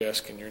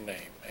Ask in your name.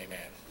 Amen.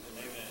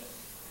 Amen.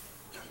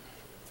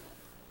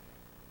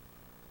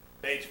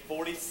 Page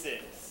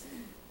 46.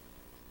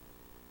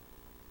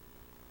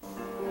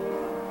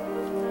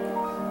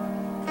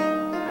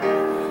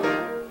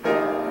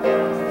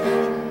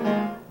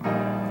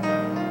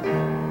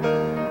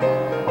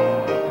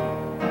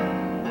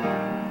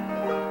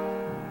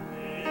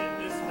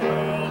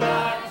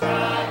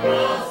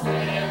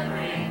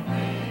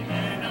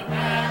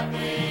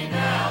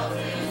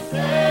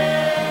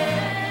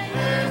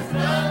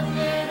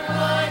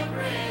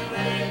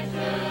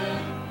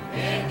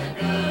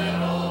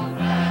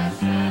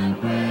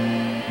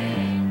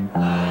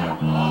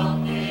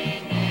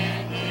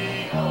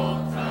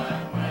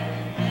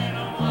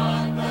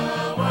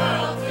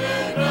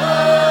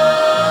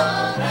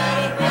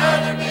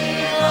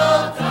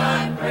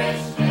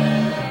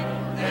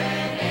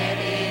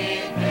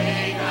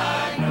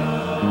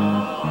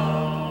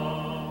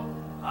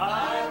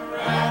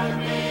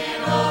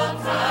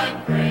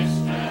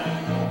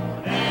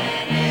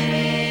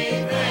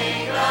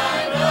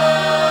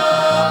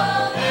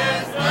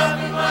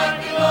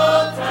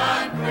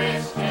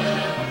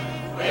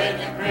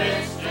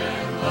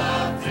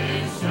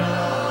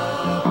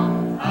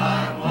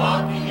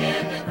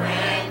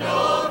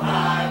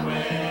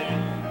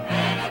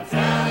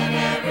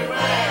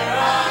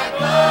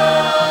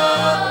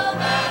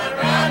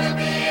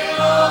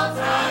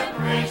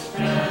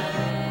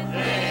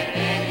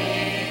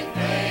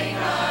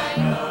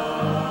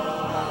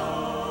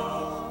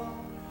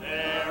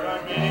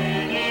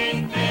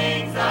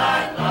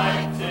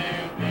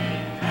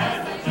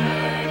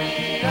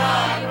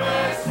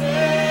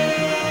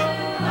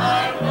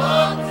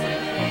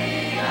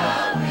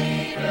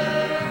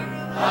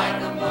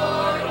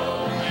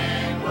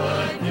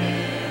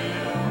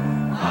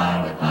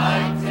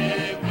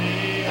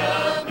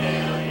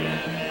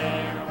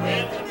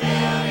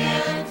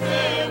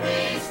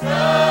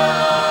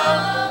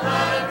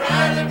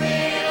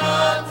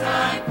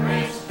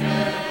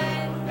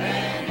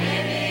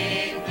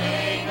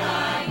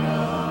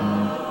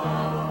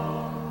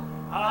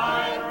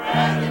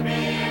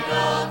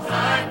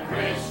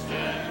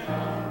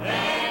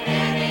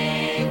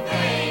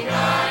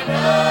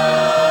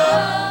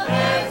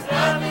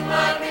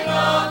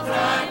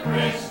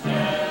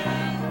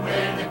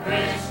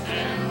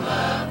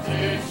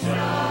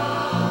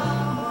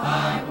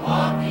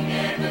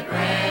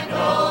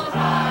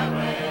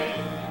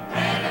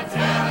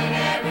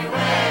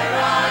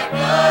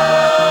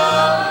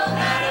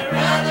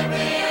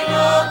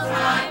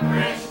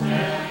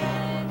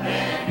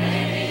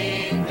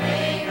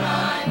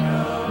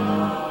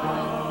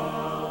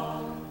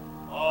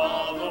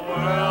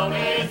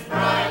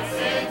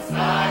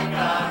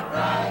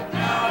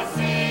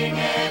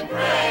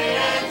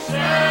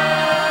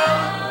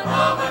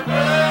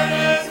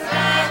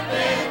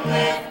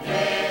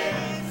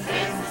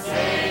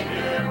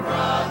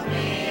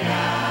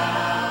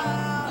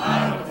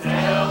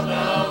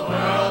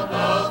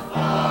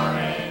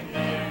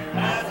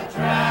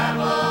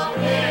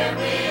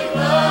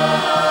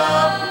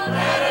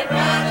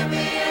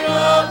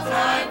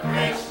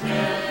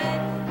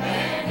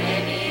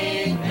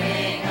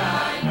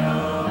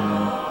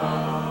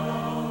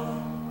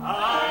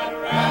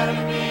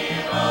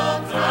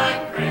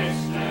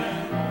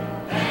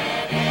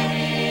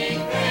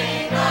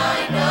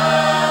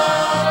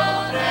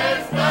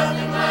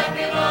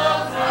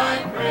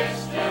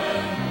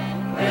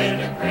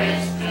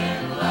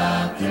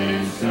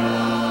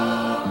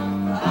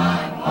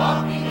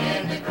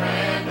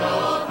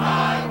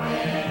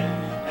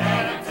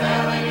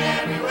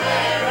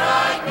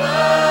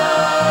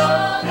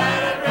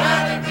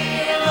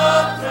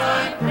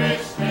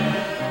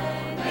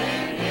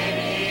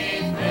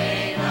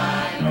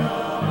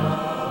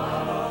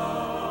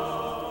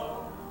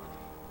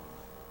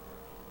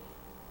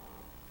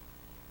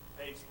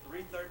 Page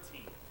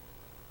 313.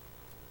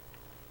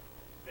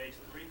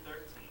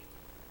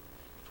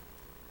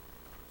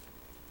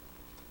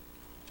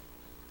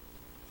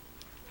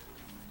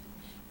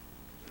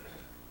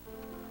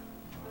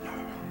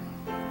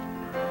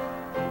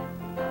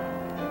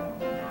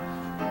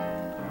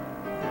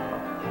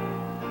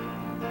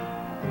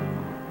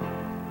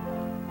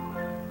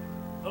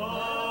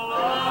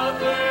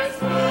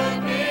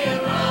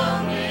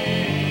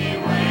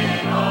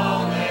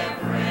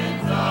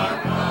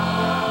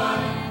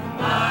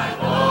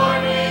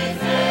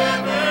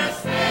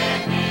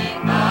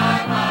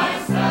 My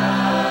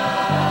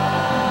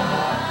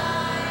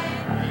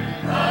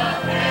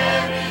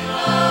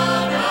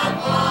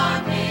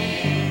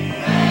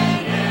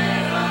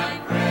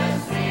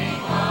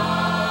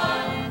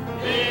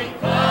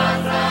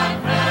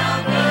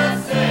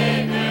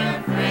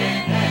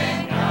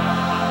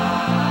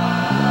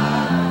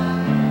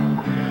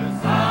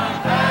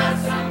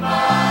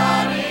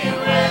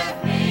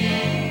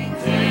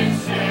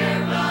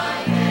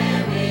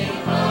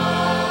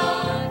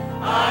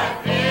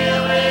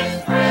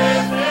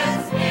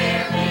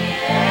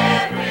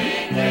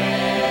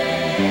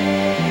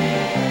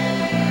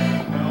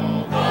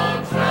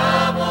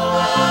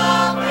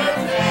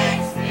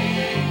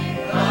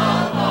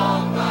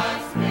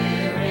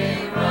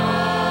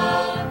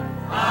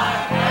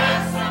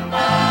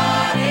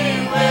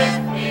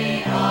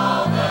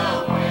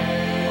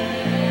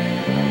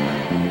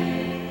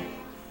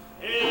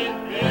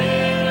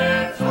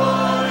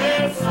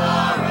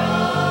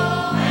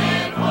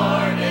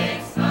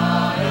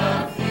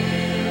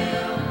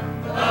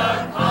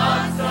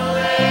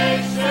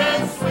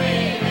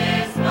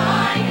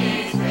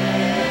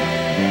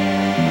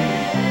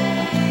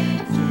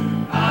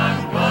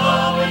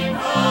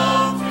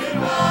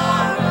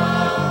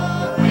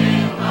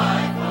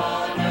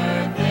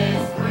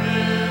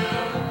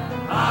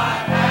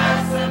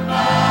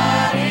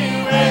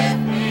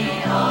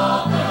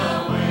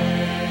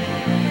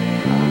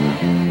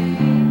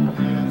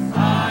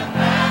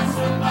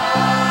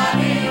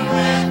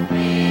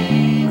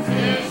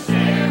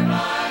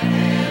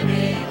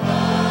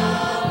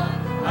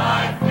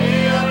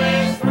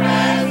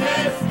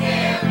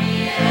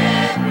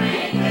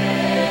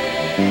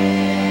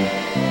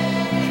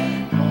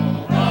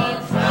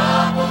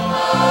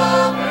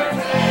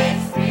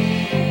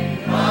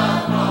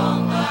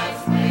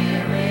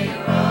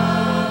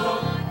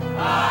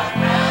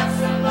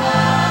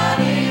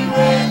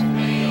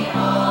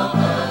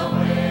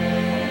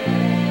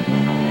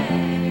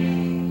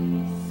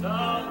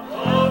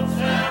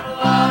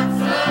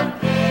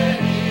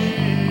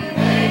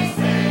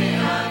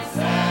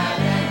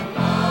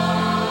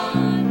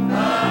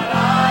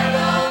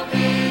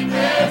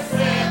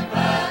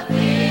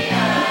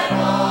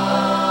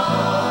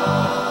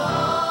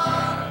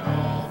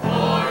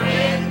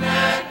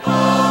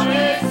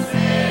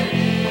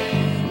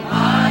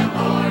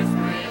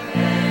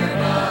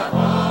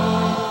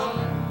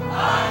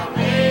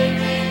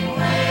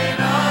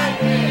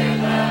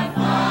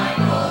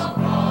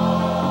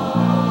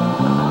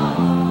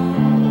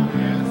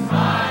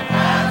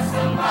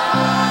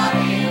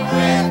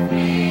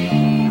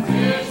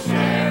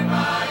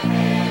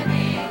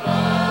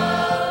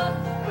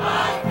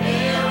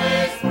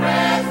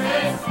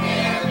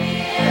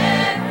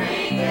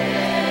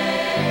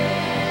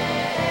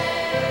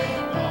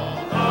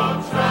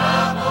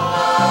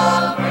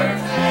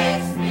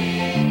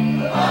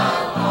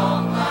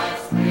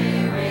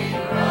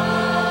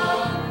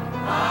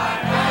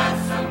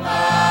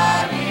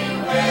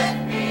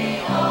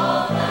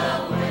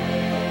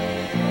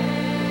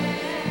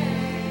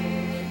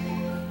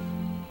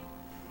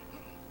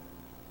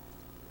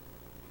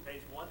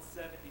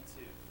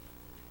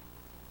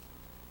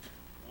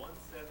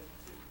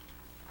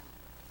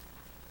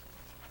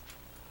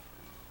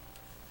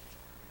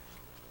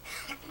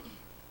Tell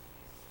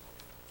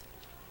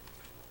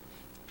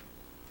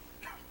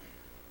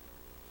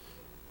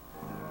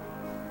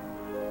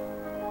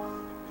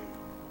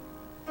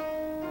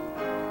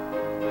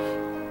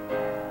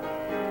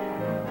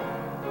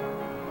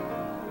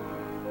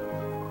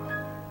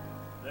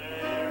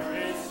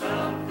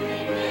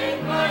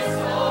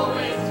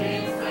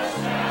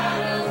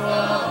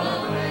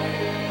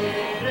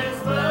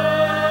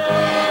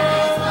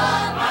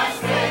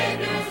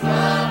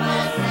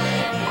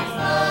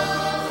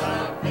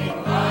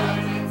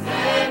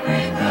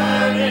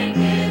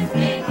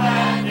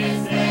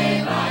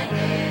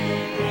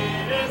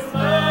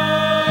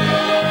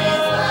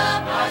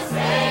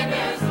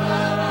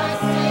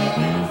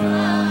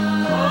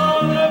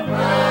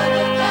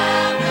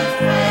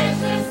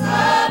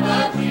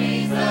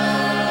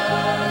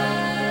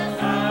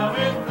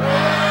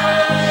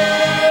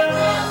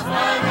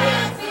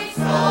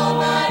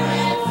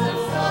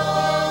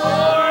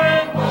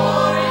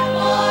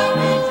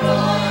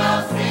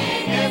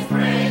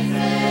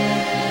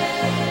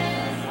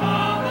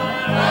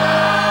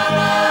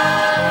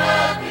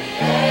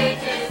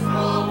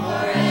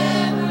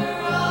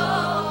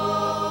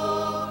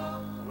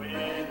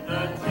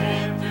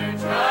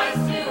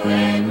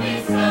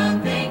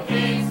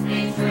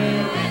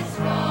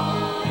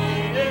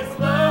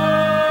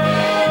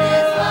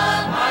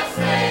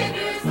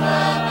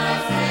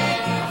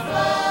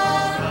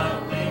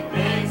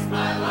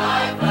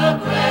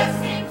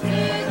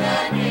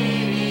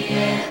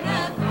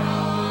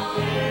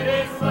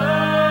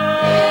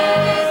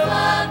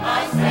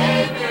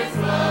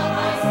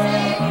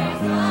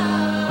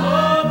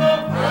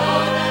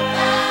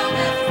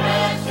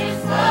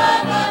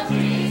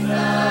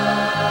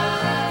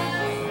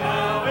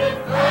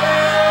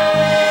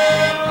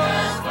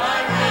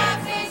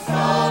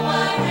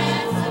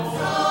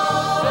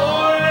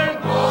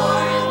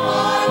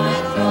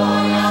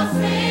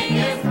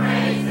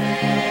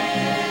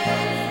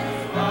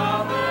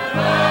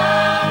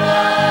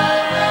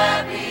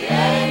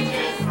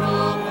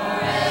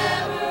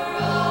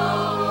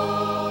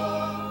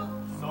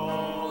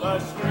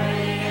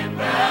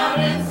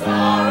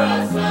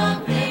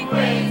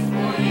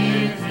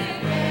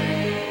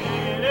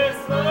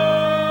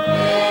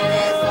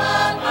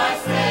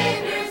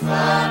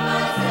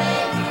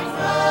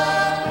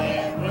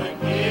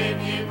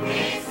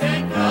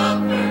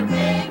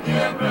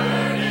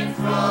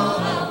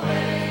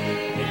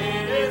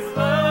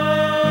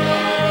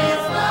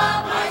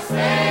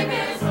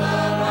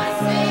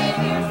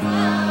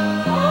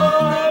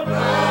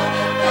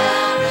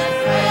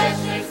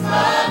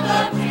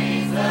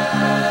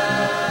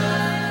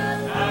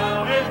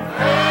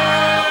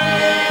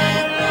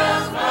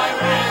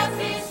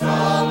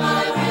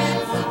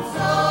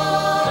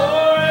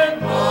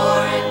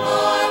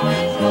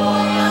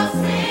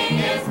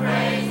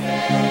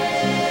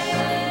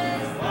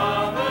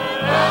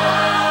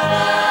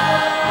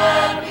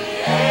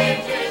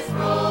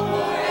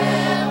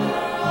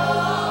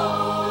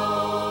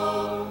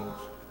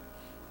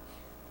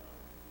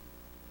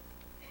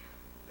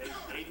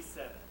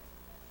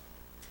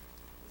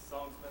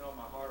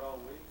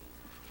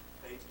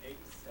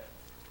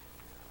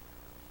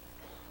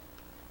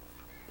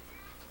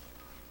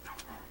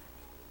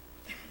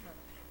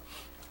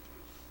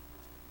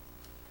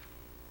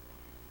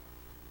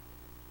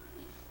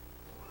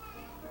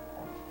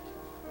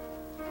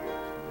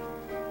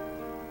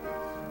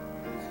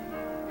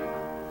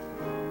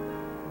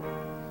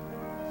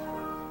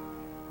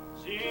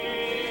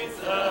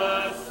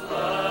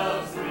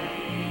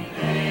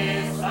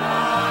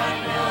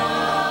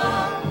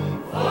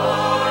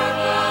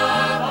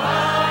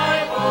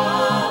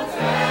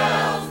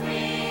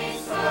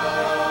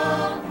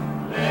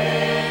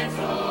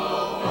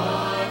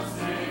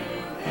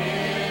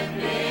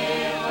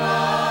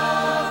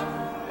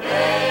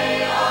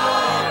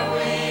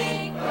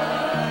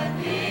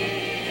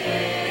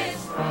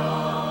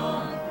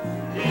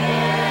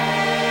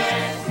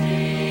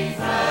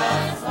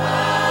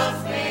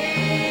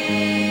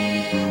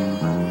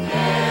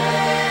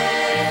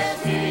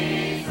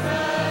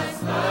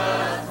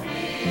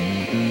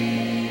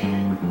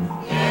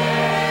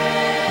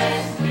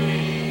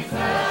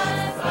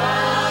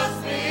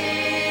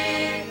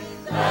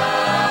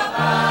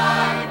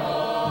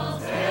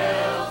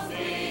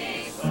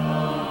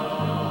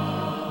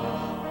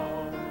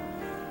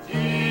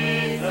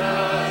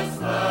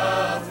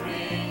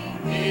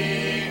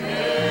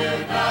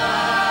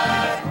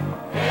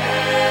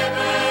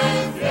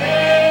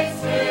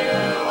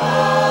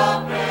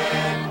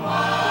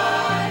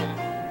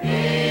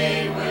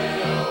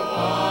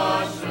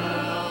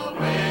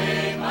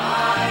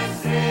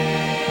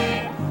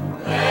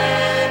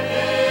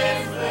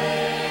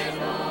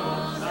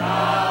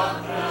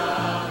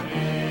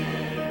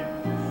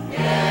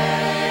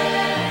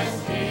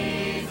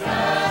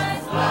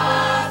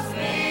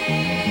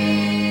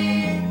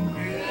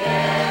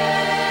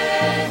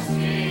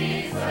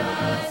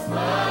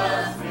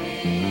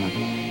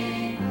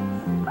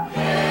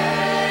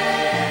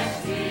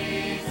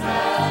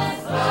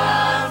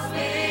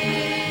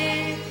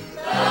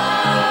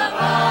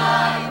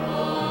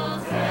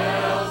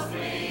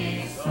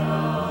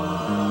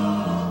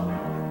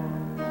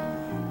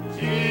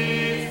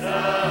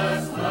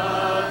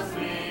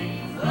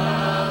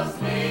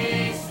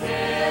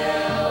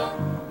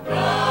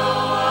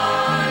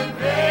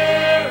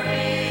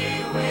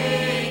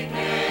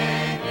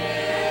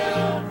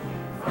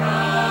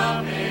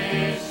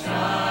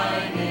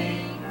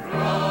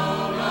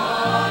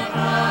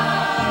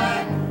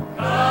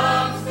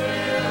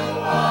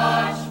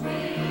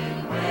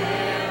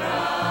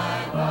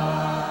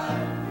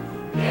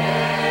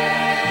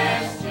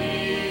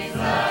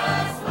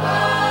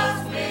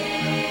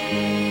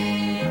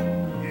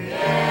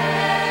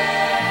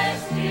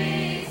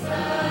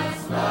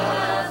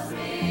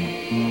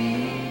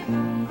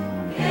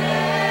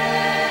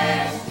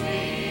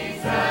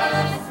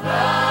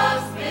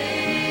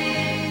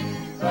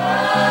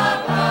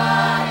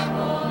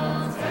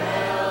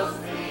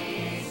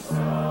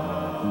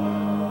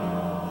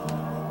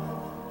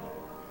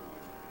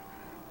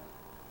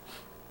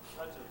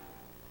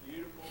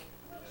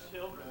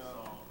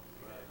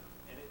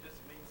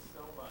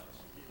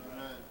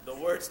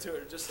words to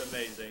it are just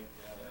amazing.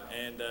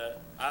 And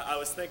I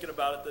was thinking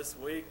about it this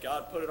week.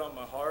 God put it on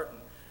my heart, and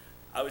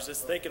I was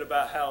just thinking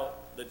about how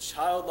the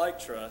childlike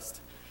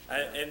trust,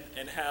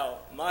 and how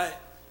my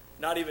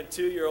not even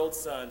 2-year-old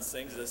son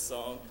sings this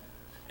song.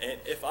 And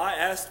if I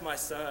asked my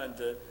son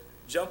to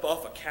jump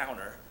off a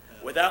counter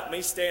without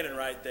me standing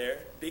right there,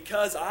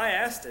 because I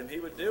asked him, he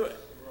would do it.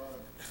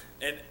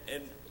 And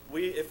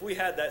if we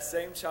had that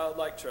same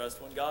childlike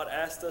trust, when God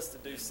asked us to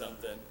do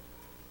something,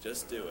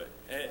 just do it.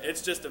 And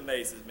it just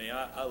amazes me.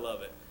 I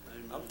love it.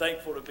 I'm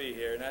thankful to be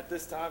here. And at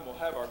this time, we'll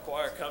have our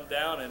choir come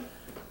down, and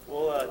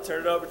we'll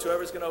turn it over to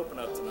whoever's going to open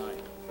up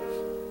tonight.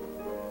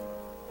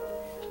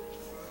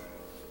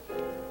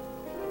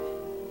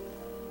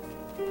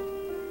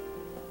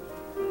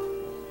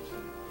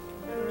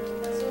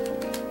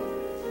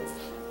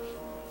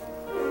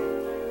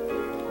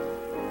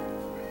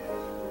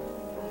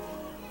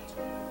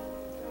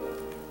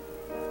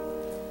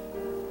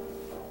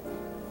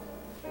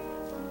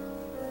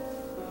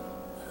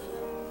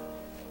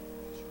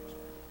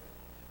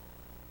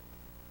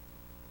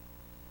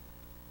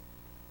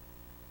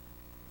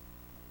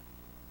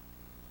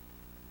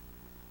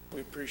 We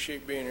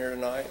appreciate being here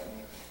tonight,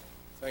 and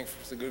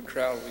thankful for the good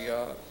crowd we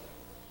got.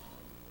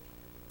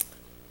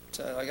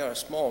 I got a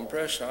small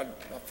impression. I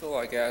feel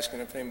like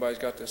asking if anybody's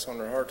got this on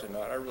their heart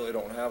tonight. I really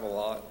don't have a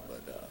lot,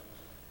 but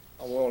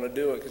I'm willing to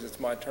do it because it's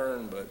my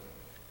turn. But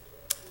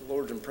the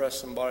Lord's impressed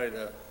somebody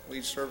to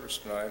lead service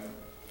tonight.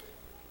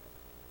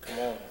 Come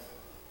on.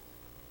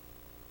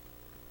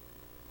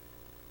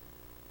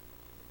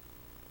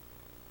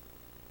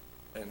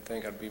 I didn't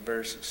think I'd be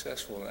very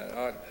successful in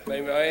that.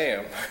 Maybe I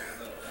am.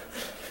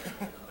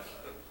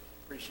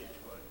 Appreciate you,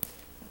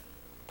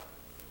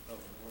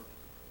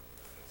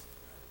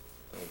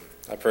 buddy.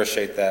 I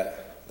appreciate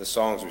that, the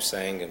songs we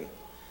sang, and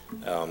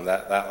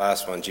that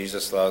last one,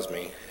 Jesus Loves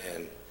Me.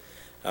 And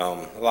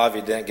a lot of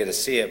you didn't get to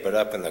see it, but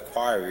up in the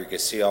choir you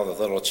could see all the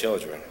little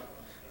children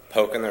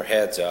poking their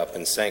heads up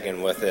and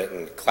singing with it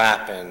and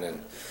clapping,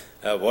 and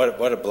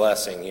what a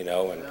blessing, you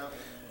know.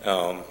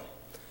 And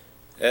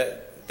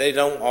they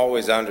don't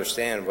always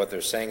understand what they're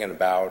singing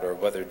about or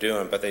what they're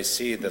doing, but they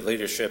see the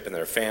leadership in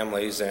their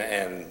families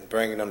and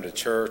bringing them to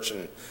church,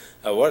 and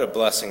what a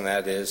blessing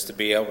that is to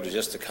be able to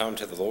just to come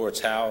to the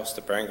Lord's house,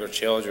 to bring their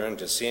children,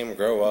 to see them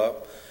grow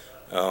up.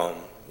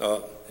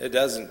 It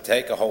doesn't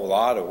take a whole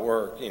lot of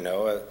work, you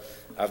know.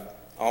 I've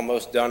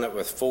almost done it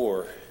with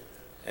 4,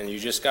 and you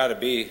just got to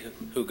be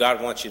who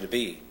God wants you to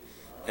be.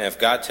 And if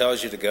God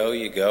tells you to go,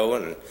 you go,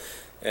 and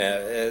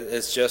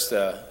it's just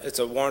it's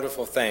a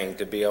wonderful thing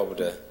to be able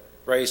to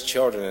raise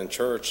children in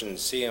church and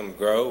see them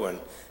grow. And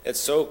it's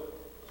so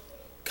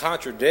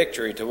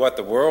contradictory to what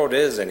the world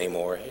is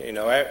anymore. You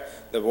know,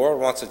 the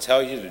world wants to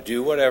tell you to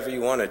do whatever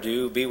you want to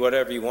do, be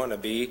whatever you want to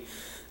be,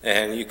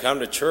 and you come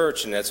to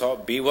church and it's all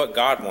be what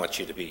God wants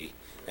you to be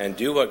and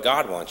do what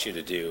God wants you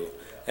to do.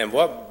 And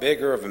what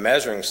bigger of a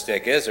measuring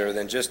stick is there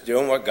than just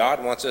doing what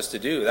God wants us to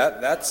do?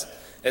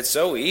 It's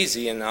so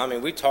easy. And I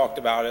mean, we talked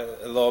about it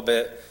a little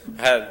bit.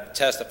 I had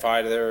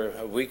testified there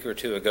a week or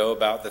two ago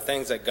about the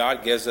things that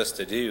God gives us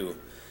to do.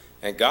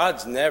 And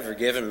God's never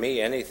given me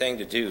anything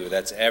to do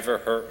that's ever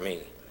hurt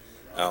me.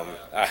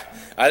 I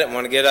didn't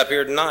want to get up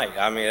here tonight.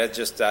 I mean, I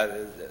just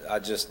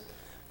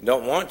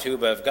don't want to.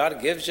 But if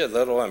God gives you a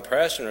little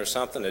impression or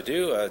something to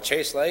do,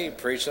 Chase Lay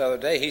preached the other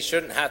day, he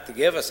shouldn't have to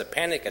give us a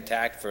panic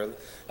attack for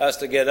us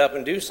to get up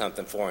and do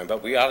something for him.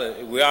 But we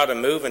ought to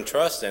move and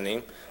trust in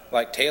him.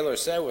 Like Taylor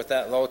said, with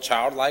that little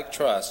childlike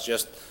trust,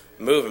 just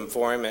moving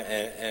for him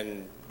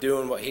and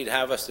doing what he'd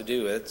have us to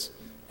do.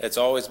 It's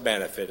always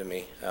benefited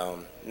me.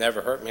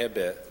 Never hurt me a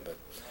bit.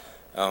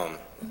 But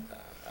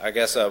I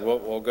guess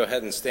we'll go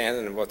ahead and stand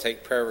and we'll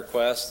take prayer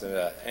requests.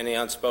 Any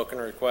unspoken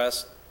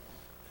requests?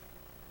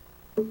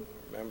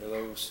 Remember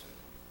those?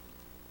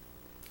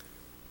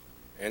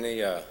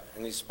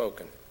 Any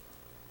spoken?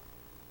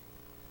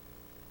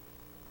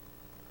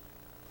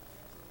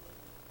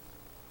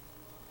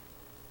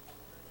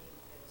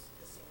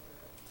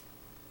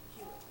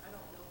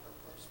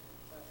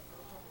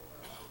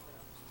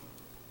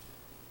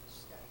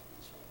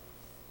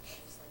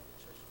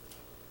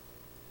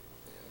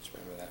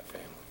 Remember that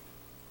family.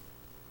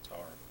 It's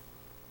hard.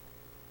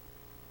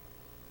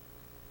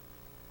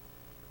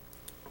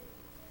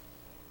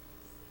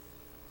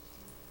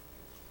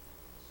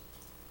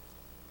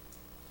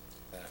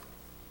 That.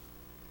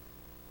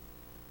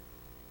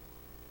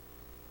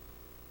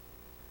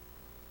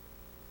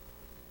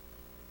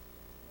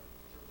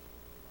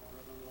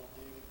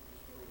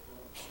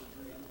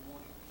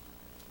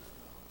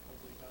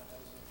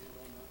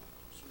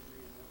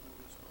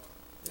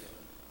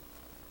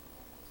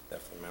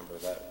 Definitely remember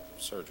that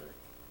surgery.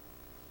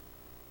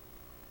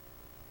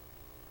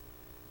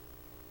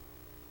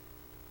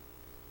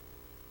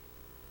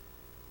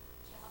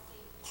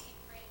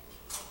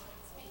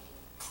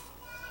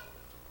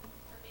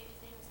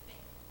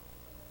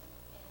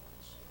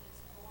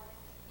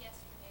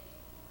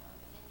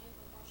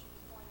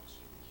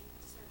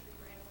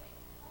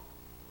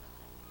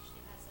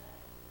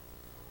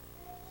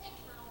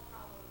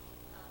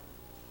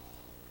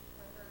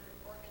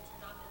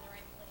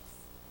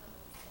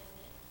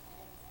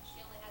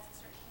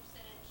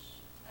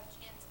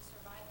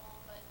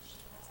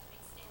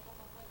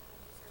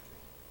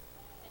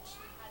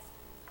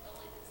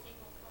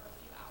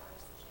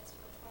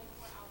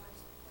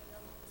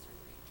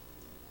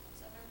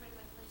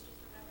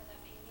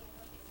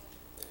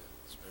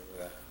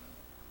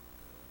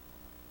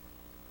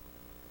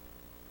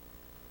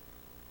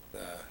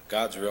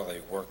 God's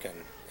really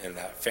working in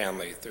that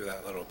family through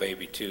that little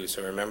baby too.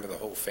 So remember the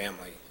whole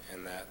family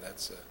and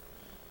that's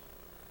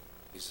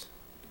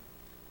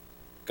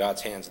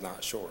God's hand's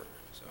not short.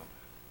 So,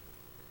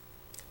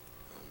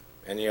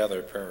 any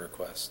other prayer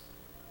requests?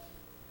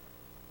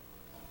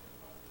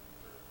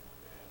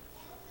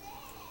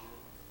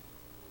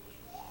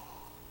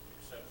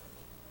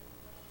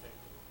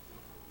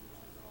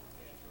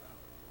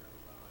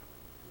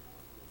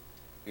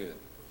 Good.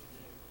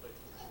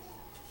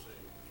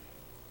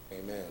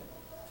 Amen.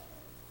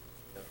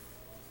 Yep.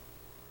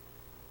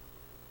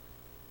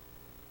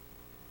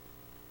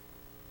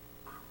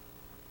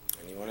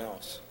 Anyone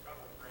else?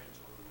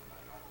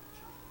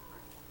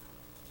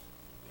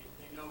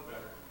 They know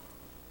better.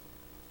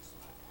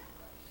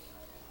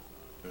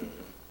 Mm-hmm.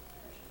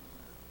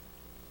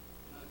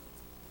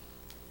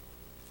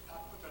 I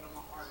put that on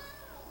my heart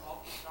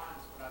multiple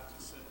times, but I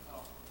just said,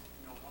 oh,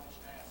 why don't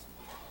you ask?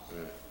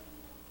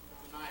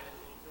 Tonight, it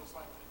feels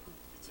like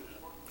it's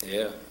important.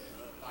 Yeah. That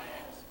I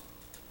ask.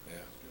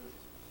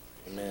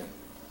 Yeah. Amen.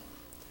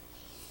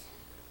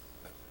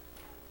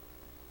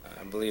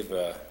 I believe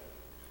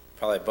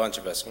probably a bunch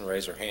of us can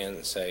raise our hands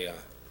and say,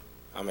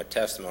 I'm a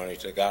testimony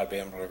to God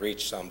being able to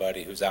reach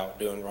somebody who's out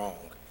doing wrong.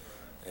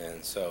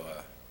 And so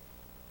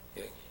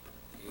you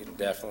can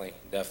definitely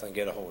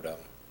get a hold of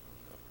them.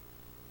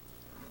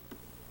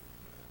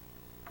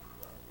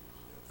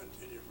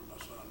 Continue for my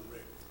son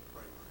Rick.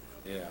 Pray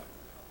for him. Yeah.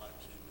 I'd like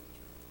to see him in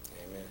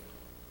church. Amen.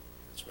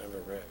 Let's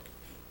remember Rick.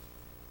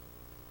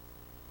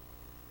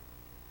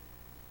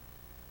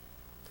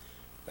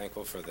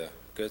 Thankful for the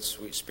good,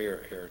 sweet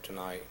spirit here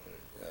tonight, and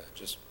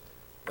just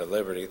the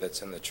liberty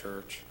that's in the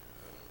church.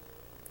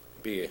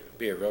 Be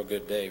a real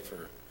good day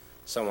for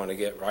someone to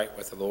get right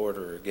with the Lord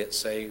or get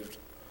saved.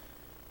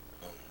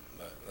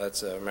 But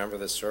let's remember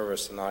this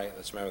service tonight.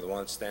 Let's remember the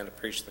ones that stand to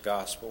preach the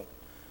gospel.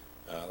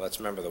 Let's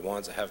remember the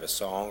ones that have a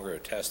song or a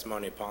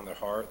testimony upon their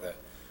heart, that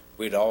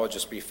we'd all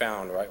just be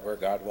found right where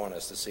God wants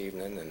us this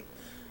evening,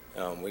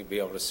 and we'd be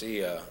able to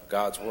see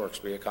God's works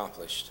be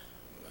accomplished.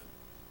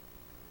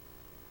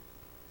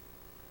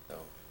 So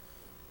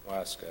we'll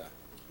ask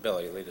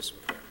Billy to lead us in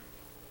prayer.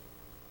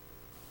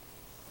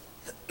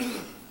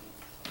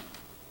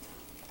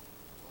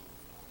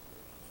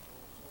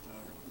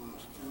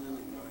 Most kind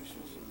and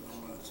gracious and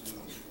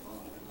everlasting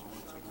Father,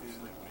 once again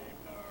we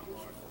our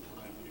heart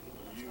thankful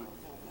for you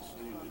this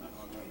evening.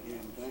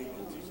 Again,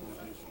 thanking you for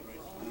this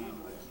great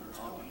time,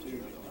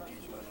 opportunity that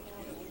you let us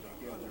gather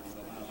together in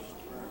the house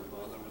of prayer,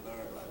 Father, with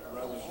our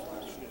brothers and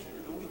our sisters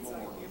in the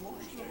Lord.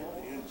 Appreciate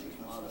the interest,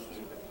 Father,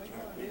 that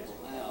our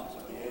people have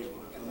to be able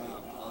to come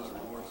out, Father,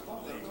 and worship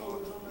thee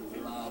on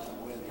their lives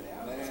and with it.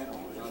 Glad,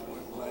 God,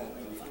 we're glad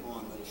for each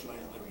one that's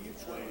laid their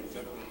way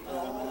to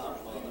come out,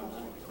 Father, and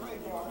come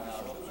to our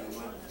house. Father, I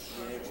pray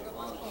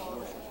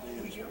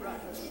that your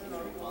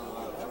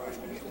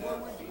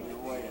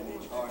way in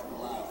each heart and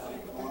life.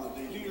 Each one of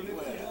these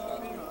requests, God,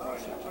 we pray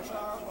that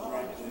you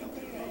grant them to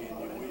be in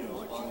your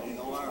will. Father, you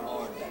know our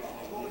heart,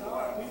 you know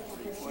our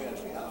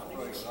request, and I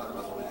pray, God,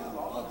 right now,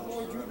 Father, for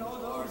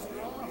our heart,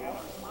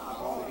 not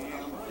only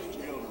him, but his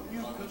children,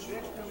 Father,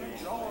 should be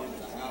in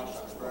the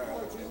house of prayer,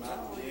 that we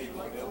might be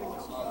able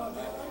to help them, Father,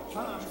 that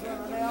strength their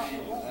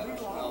need, and that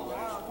is always,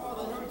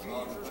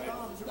 Father,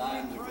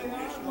 dying the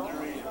condition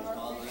they're in,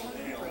 Father, in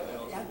hell,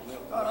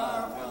 they'll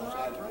provide found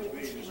satisfaction,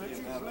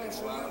 give out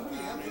the wild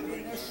time in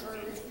return,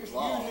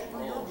 lost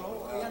souls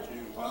without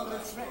you, Father,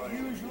 I pray,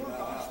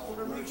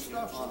 have mercy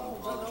upon them,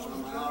 Father,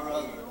 somehow or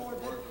other,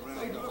 work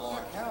around their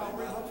hearts, they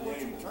might be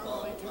able to,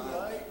 Father,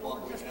 find what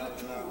we have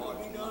in our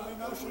hearts tonight.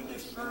 Go with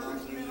this time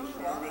through this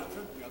service,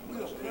 God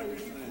bless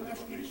everything that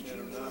will be said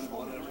or done,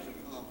 whatever's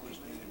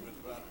accomplished in it, with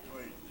right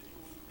praise thee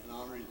and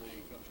honor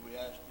thee, because we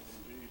ask it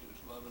in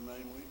Jesus' loving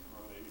name we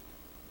pray.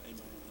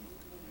 Amen.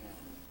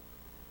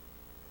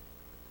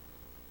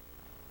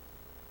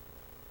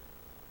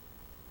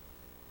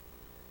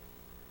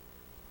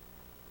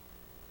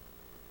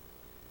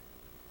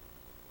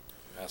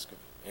 Ask if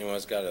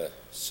anyone's got a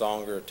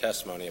song or a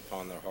testimony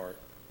upon their heart.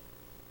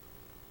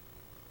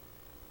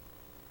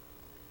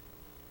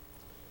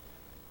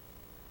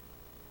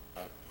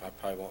 I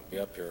probably won't be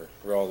up here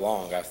real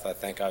long. I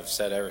think I've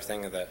said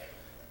everything that the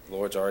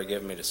Lord's already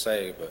given me to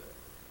say, but if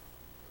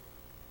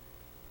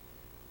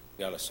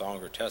you got a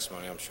song or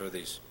testimony, I'm sure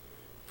these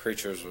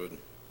preachers would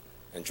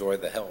enjoy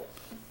the help.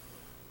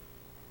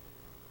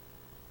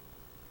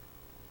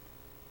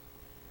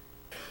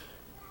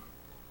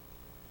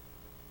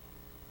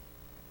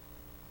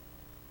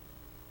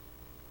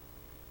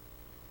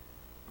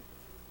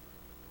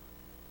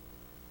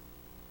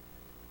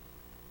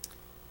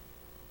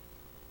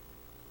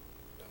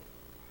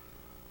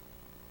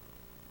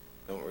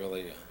 Don't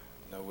really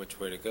know which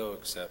way to go,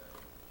 except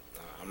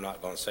I'm not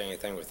going to say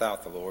anything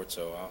without the Lord,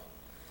 so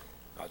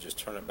I'll just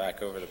turn it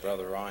back over to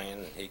Brother Ryan,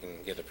 and he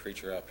can get a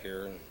preacher up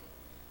here, and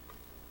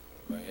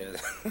go ahead.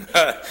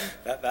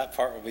 that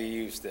part will be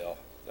you still.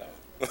 So.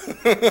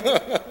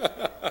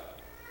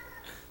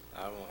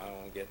 I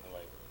won't get in the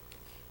way.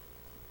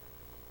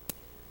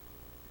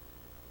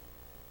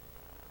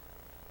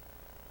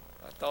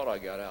 thought I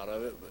got out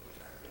of it, but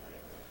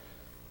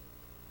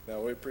no,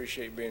 we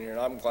appreciate being here,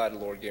 and I'm glad the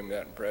Lord gave me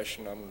that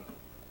impression. I'm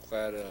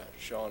glad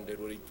Sean did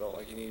what he felt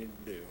like he needed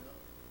to do.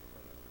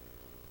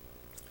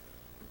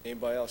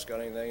 Anybody else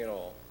got anything at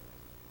all?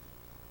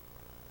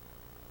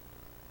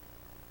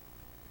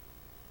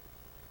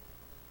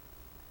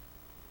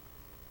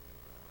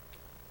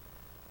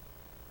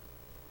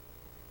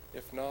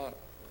 If not,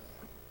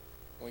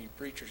 well, you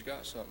preachers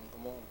got something.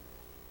 Come on.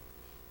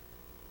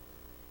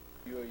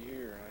 You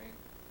here?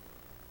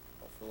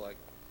 I don't feel like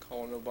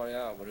calling nobody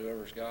out, but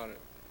whoever's got it.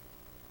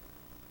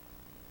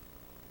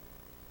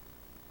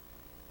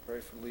 Pray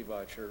for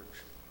Levi Church.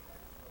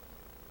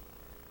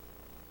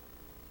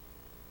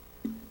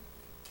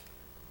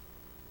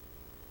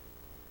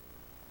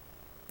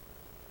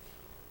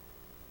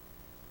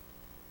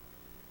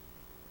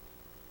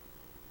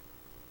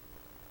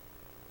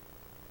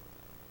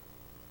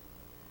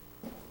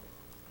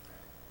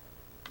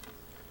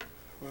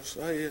 Well,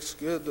 say it's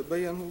good to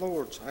be in the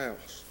Lord's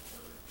house.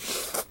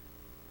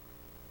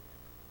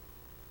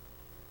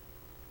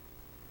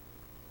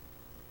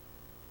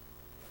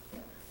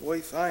 We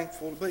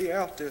thankful to be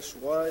out this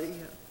way.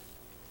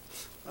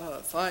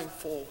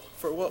 Thankful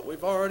for what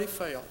we've already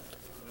felt.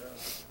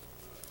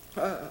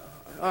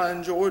 I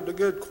enjoyed the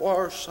good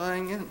choir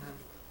singing.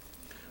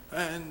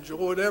 I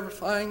enjoyed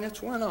everything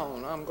that's went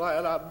on. I'm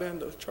glad I've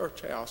been to the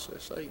church house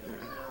this evening.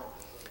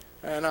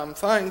 And I'm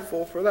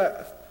thankful for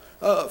that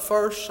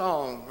first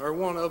song, or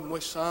one of them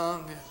we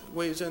sung.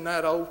 We was in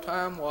that old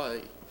time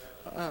way.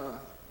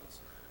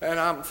 And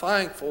I'm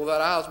thankful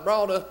that I was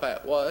brought up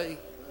that way.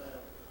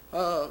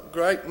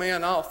 Great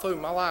men all through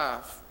my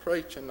life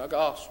preaching the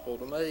gospel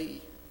to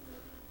me.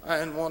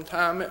 And one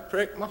time it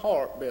pricked my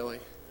heart, Billy.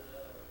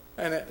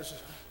 And it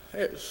was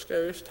the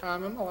scariest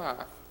time in my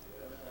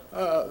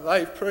life.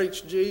 They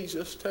preached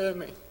Jesus to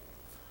me.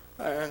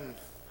 And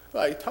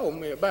they told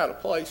me about a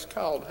place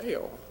called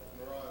hell.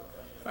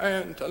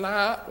 And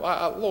tonight,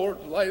 why, the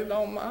Lord laid it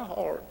on my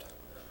heart.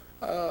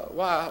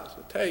 To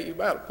tell you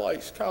about a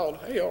place called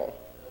hell.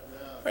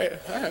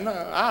 And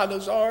I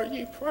desire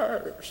you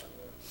prayers.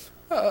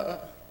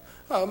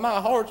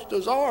 My heart's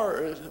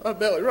desire is,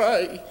 Billy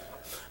Ray,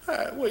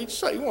 we'd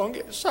see one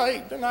get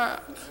saved tonight.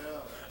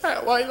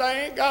 That way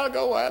they ain't got to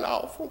go that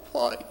awful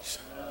place.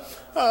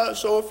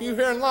 So if you're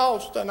hearing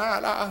lost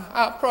tonight,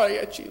 I pray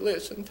that you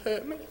listen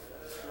to me.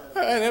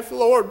 And if the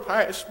Lord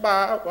passed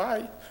by,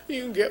 why,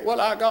 you can get what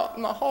I got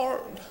in my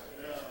heart.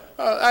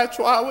 That's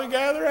why we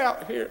gather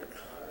out here.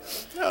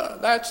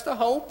 That's the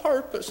whole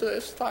purpose of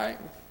this thing,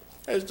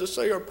 is to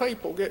see our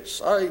people get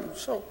saved.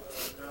 So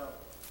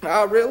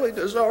I really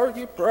desire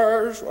your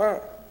prayers.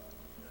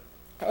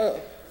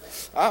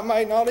 I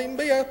may not even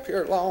be up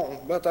here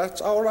long, but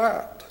that's all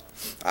right.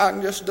 I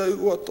can just do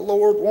what the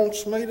Lord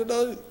wants me to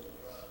do.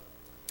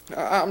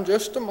 I'm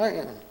just a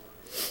man.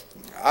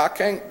 I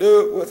can't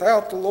do it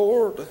without the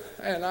Lord,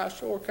 and I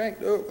sure can't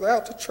do it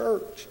without the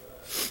church.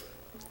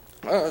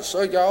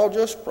 So y'all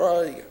just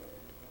pray.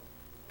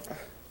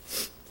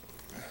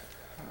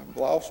 I've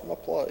lost my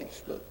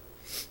place, but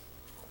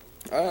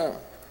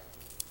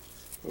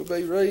we'll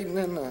be reading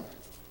in the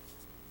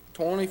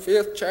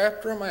 25th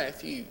chapter of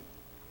Matthew.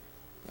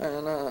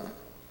 And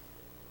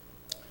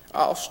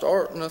I'll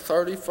start in the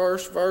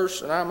 31st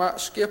verse, and I might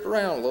skip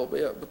around a little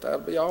bit, but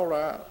that'll be all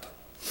right.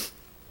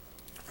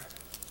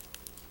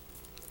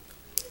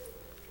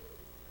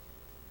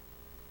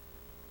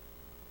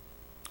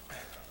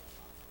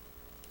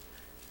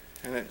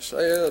 And it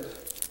said,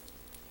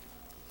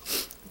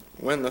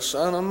 when the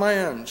Son of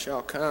Man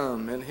shall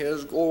come in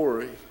his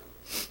glory,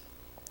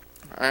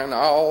 and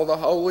all the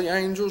holy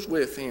angels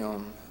with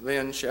him,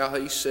 then shall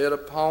he sit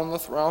upon the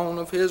throne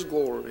of his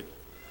glory,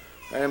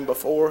 and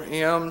before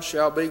him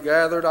shall be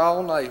gathered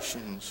all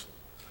nations,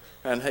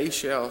 and he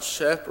shall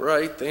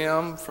separate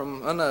them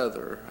from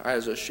another,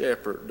 as a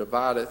shepherd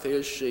divideth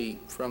his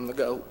sheep from the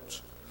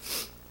goats.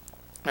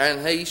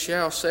 And he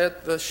shall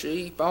set the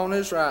sheep on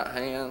his right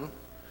hand,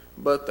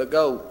 but the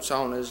goats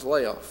on his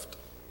left.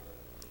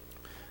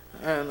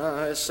 And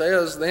it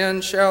says,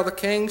 then shall the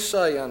king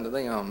say unto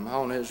them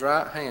on his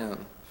right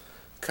hand,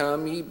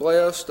 come ye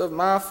blessed of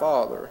my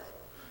Father,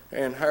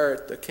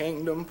 inherit the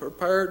kingdom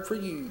prepared for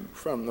you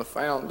from the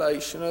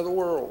foundation of the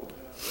world.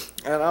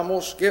 And I'm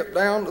going to skip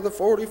down to the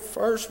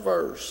 41st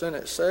verse, and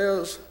it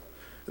says,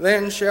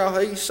 then shall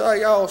he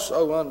say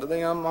also unto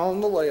them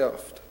on the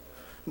left,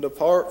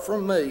 depart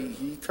from me,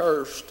 ye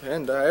cursed,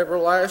 into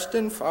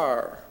everlasting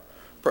fire,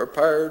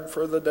 prepared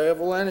for the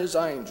devil and his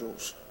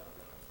angels.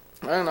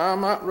 And I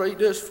might read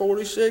this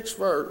 46th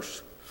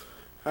verse.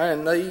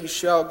 And these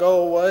shall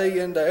go away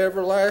into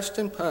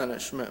everlasting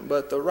punishment,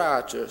 but the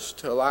righteous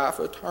to life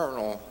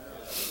eternal.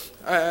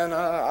 And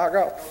I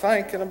got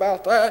thinking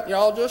about that.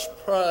 Y'all just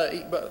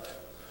pray. But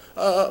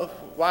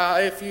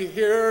why, if you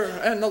hear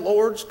and the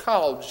Lord's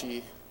called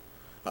you,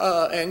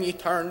 and you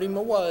turned him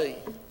away,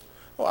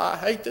 well, I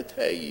hate to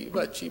tell you,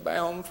 but you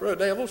bound for a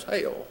devil's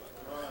hell.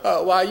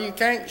 Why, you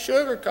can't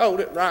sugarcoat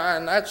it,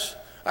 Ryan. That's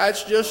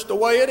just the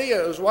way it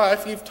is. Why,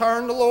 if you've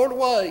turned the Lord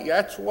away,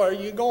 that's where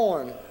you're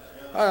going.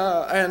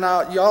 And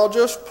y'all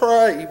just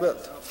pray.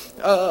 But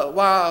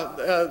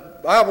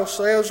Bible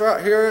says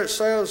right here, it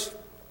says,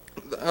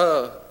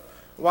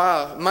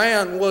 why,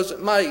 man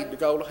wasn't made to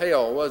go to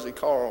hell, was he,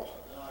 Carl?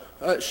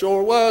 It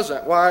sure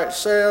wasn't. Why, it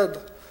said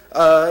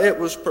it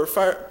was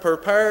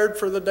prepared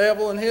for the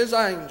devil and his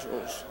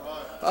angels.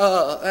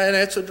 And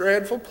it's a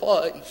dreadful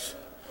place.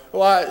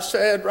 Why, it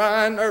said,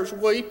 Ryan, there's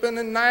weeping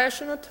and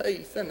gnashing of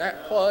teeth in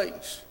that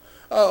place.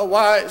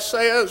 Why, it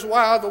says,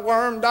 why the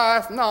worm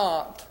dieth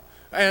not,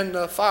 and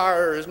the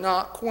fire is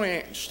not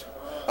quenched.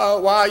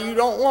 Why, you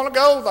don't want to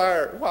go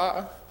there.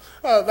 Why,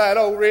 that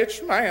old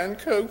rich man,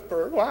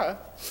 Cooper, why,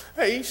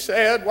 he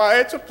said, why,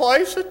 it's a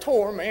place of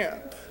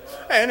torment.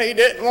 And he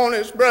didn't want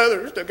his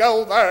brothers to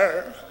go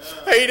there.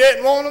 He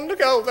didn't want them to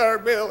go there,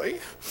 Billy.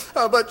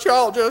 But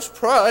y'all just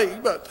pray.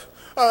 But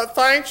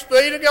thanks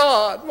be to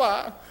God.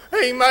 Why,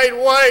 he made a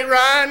way,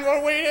 Ryan,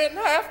 where we didn't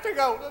have to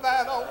go to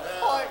that old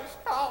place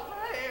called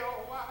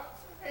hell. Why,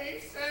 he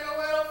sent a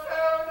little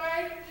fellow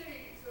named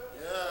Jesus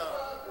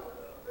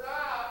to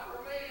die for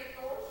me and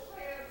your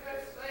sins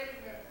this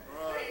evening.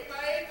 He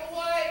made the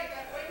way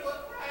that we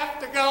wouldn't have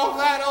to go to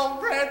that old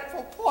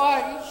dreadful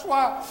place.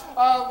 Why,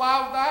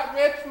 that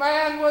rich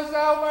man was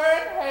over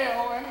in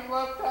hell, and he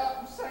looked up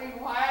and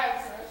seen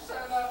Lazarus.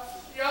 And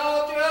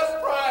y'all just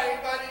pray.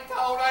 But he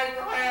told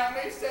Abraham,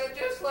 he said,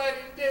 just let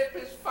him dip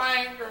his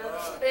finger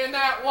in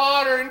that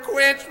water and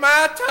quench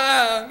my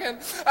tongue. And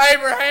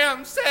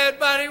Abraham said,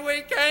 buddy,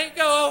 we can't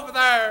go over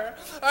there.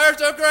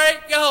 There's a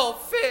great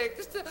gulf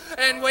fixed,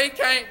 and we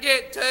can't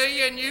get to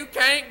you, and you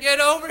can't get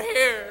over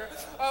here.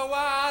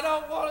 Why, I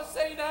don't want to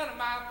see none of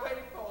my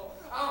people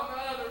on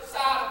the other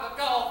side of the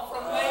gulf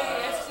from me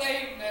this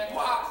evening.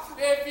 Why,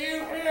 if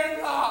you hear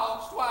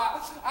lost,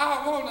 why,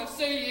 I want to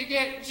see you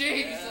get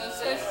Jesus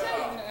this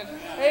evening.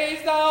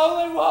 He's the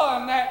only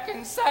one that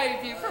can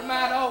save you from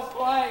that old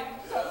place.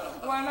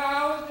 When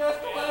I was just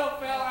a little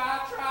fella,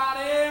 I tried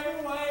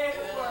every way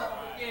in the world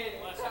to get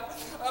it.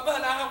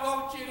 But I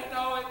want you to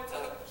know it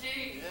took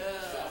Jesus.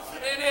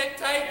 And it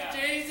takes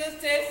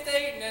Jesus this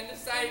evening to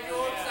save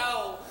your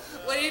soul.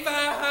 Levi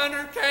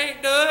Hunter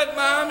can't do it,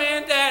 Mommy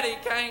and Daddy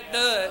can't do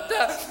it,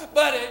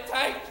 but it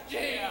takes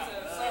Jesus.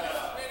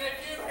 And if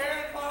you're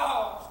here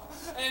lost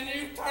and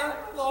you turn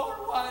the Lord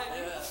away,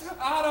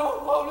 I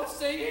don't want to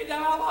see you die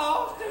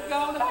lost and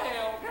go to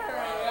hell,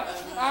 girl.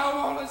 I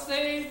want to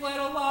see these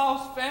little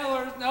lost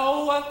fellers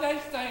know what they're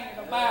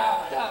singing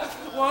about.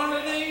 One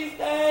of these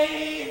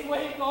days we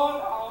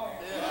going home,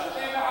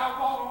 and I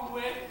want them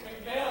with me,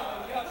 Billy.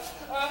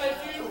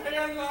 If you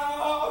hear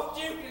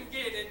lost, you can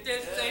get it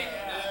this evening.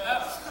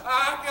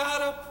 I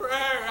got a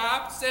prayer.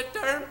 I sat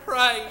there and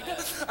prayed.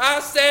 I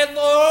said,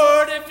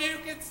 Lord, if you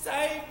can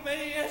save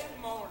me this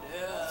morning,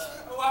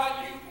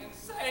 why, you can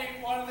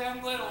save one of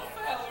them little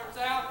fellers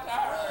out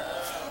there.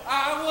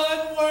 I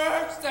wouldn't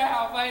work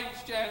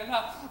salvation,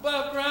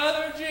 but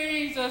Brother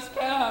Jesus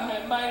come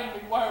and made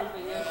me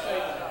worthy this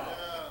evening.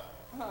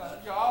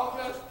 Y'all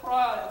just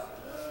pray.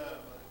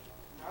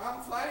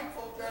 I'm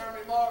thankful,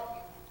 Jeremy Martin.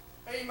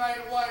 He made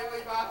a way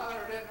Levi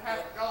Hunter didn't have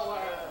to go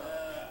there.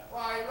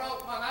 Why, he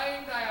wrote my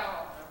name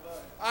down.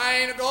 I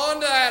ain't going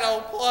to that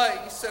old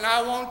place, and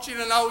I want you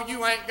to know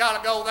you ain't got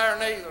to go there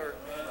neither.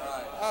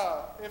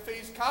 If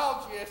he's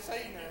called you this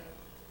evening,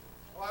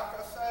 like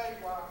I say,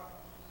 why,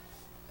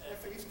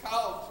 if he's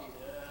called you,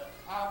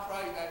 I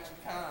pray that you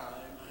come.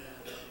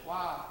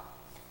 Why?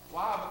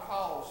 Why?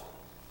 Because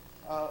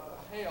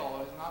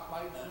hell is not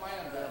made for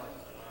man,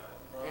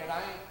 Billy. It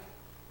ain't.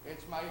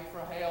 It's made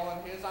for hell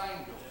and his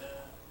angels.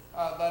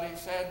 But he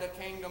said the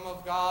kingdom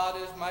of God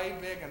is made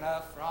big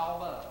enough for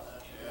all of us.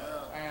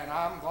 And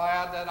I'm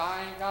glad that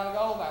I ain't got to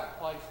go to that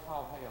place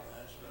called hell.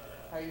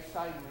 He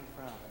saved me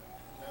from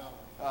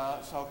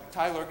it. So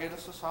Taylor, get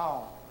us a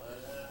song.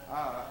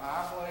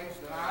 I believe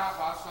tonight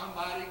why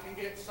somebody can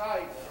get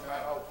saved from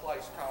that old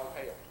place called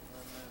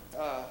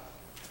hell.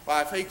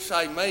 Why, if he can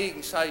save me, he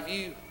can save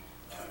you.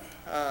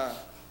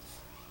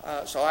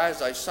 So as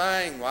they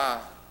sing, why,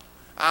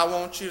 I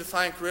want you to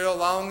think real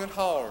long and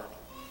hard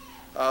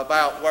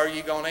about where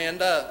you're going to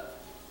end up.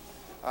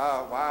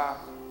 I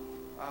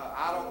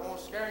don't want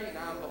to scare you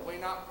none, but we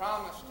not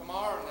promised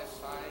tomorrow in this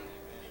thing.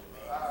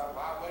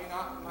 We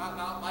might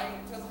not make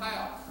it to the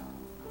house.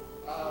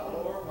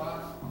 Lord,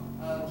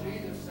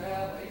 Jesus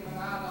said, even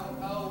I don't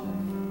know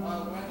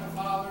when the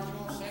Father's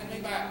going to send me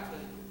back to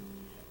you.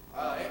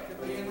 It could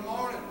be in the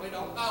morning, we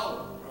don't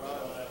know.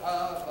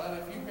 But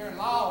if you're here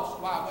lost,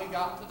 why, we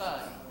got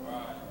today.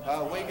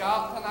 We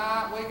got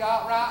tonight, we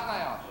got right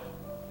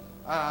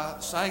now.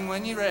 Sing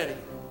when you're ready.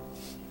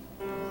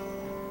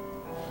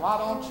 Why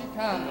don't you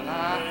come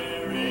tonight?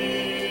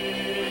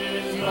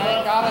 You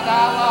ain't got to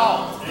die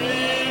lost.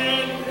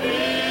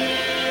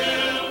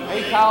 He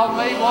called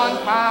me one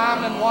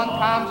time, and one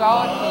time's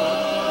all it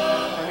took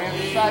for him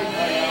to save me.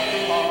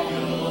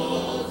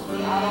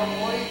 I don't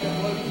believe in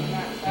losing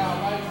that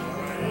salvation.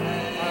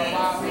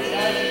 Why, he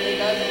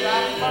does it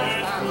right the first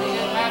time. He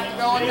didn't have to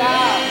go and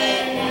die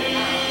one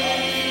time.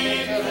 He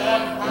took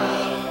one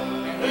time.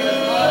 And his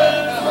blood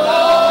covered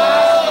all my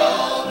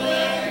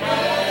sins. And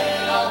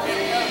I want you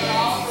to know he covered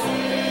all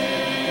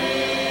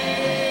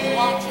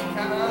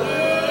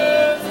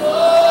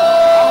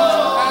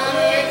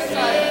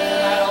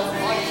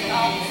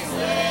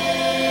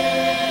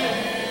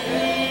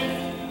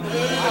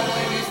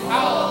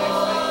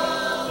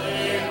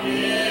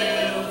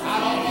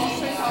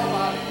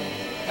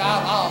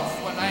got lost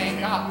when they ain't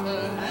got to.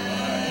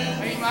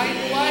 He made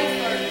the way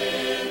for you.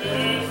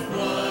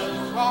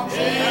 Won't you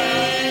come?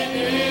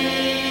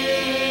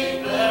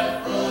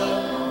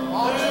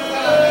 Won't you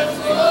come and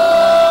see?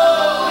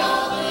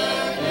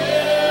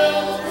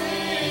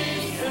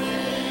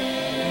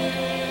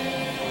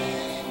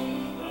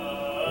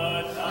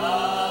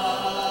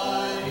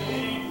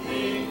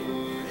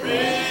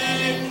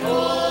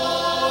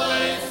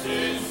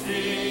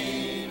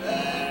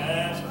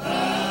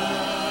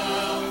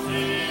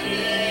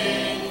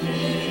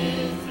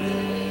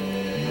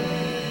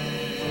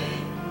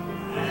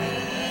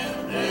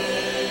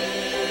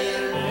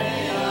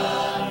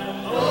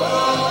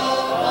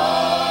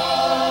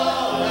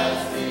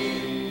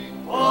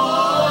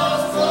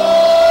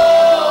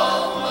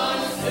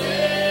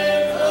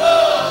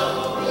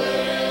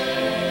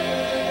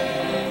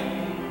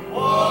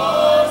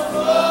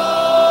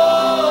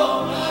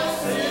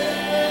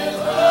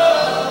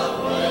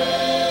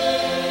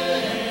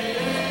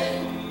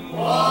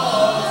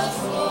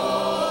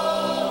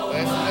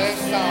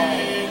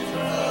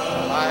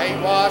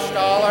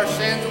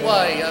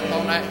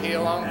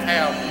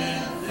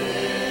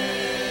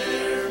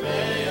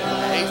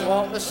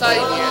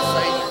 Save you,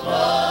 see?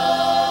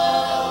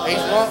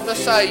 He's wanting to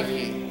save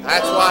you.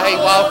 That's why he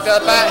walked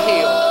up that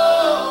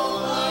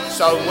hill,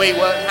 so we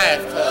wouldn't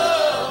have to.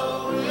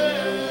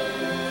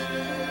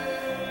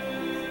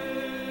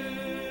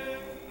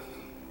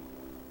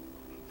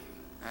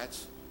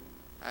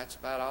 That's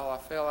about all I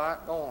feel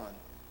like going.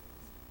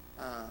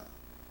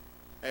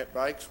 It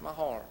breaks my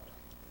heart.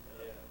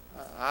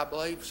 I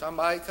believe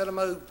somebody could have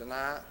moved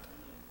tonight.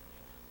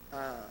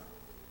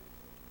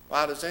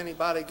 Why, does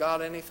anybody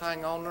got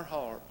anything on their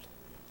heart?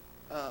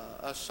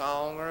 A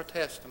song or a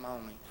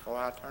testimony before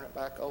I turn it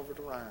back over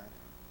to Ryan.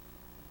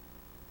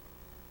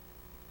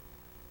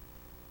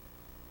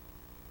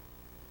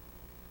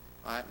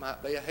 Well, it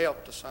might be a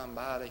help to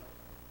somebody.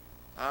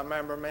 I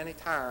remember many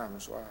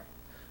times where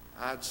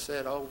I'd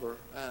sit over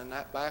in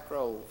that back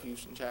row of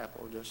Houston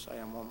Chapel just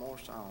saying one more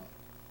song.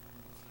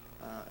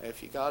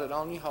 If you got it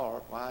on your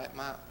heart, why, it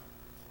might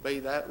be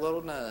that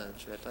little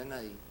nudge that they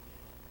need.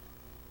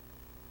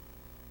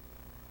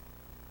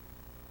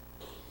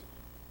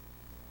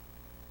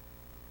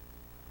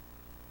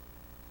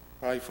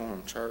 Pray for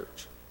them,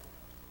 church.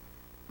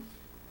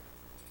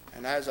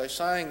 And as they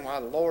sing, while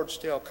the Lord's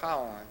still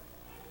calling,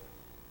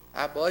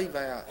 I believe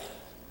that.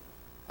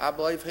 I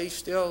believe He's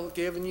still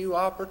giving you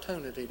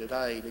opportunity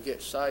today to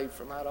get saved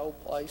from that old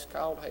place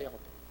called hell.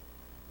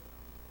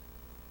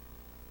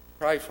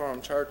 Pray for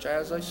them, church,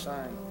 as they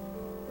sing.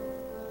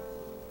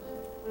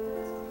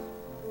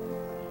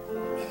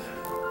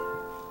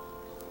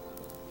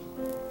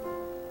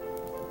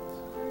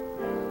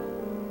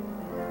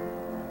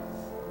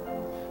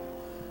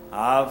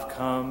 I've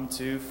come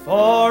too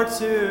far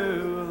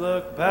to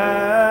look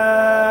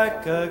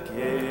back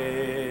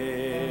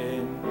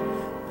again.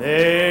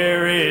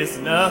 There is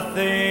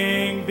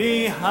nothing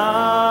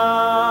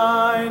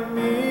behind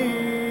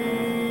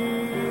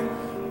me.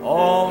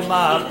 All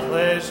my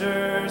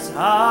pleasures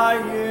I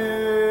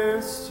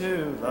used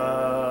to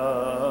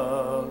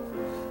love,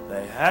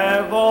 they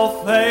have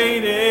all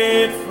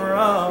faded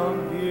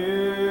from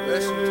view.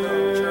 Listen to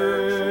them,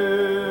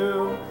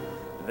 church.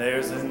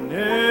 There's a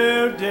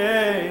new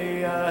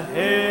day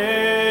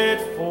ahead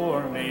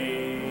for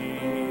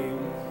me.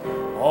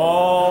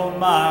 All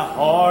my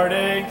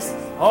heartaches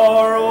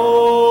are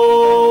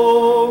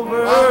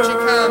over. Won't you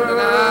come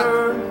tonight?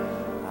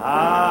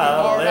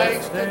 I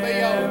left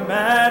them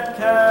at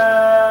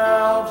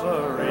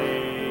Calvary,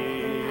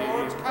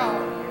 Lord's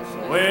calling you,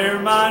 see? where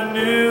my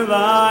new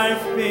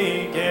life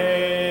began.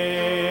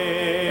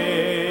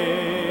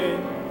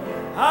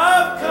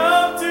 I've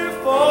come too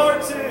far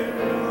to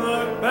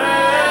look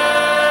back.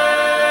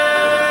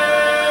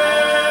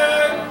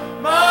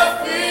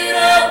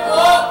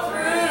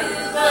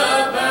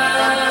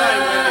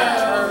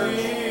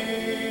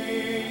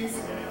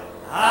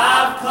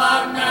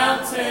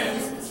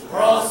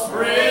 Cross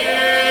river,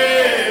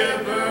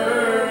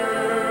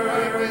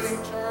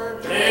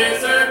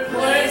 desert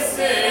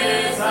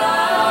places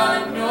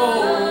I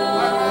know,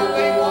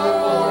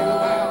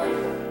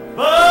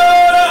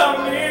 but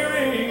I'm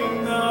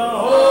nearing the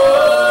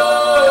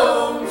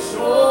home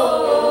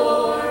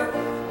shore,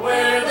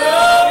 where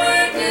the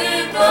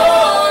redeemed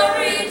are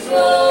rejoicing.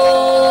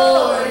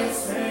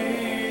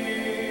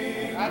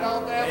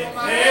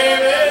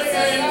 David's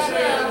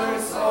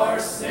angels are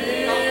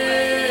singing.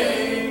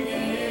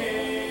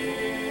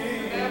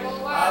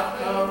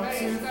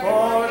 Too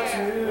far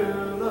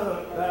to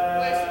look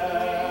back.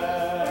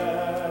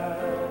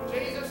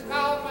 Jesus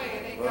called me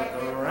and He Look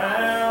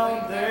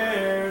around,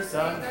 there's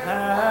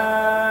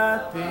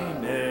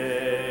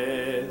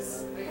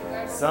unhappiness.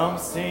 Some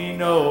see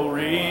no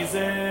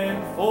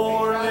reason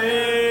for living.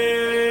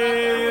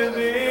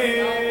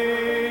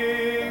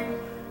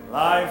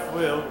 Life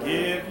will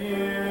give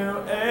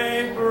you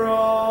a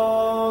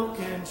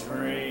broken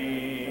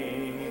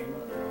dream,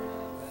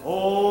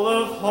 full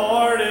of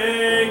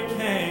heartache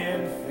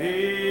and fear.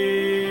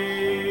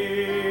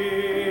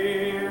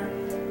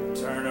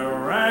 Turn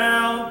around.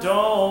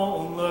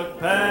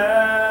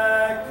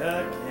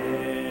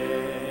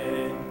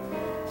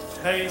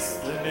 place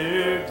the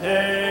new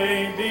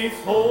day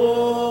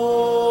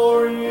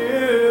before you.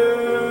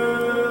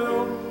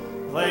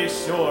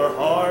 Place your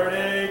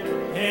heartache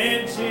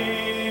in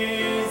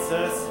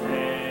Jesus'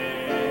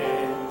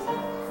 hands,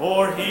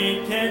 for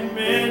He can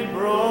mend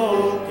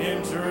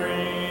broken dreams.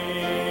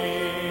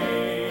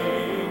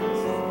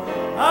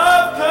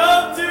 I've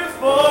come too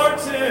far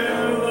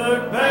to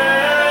look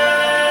back.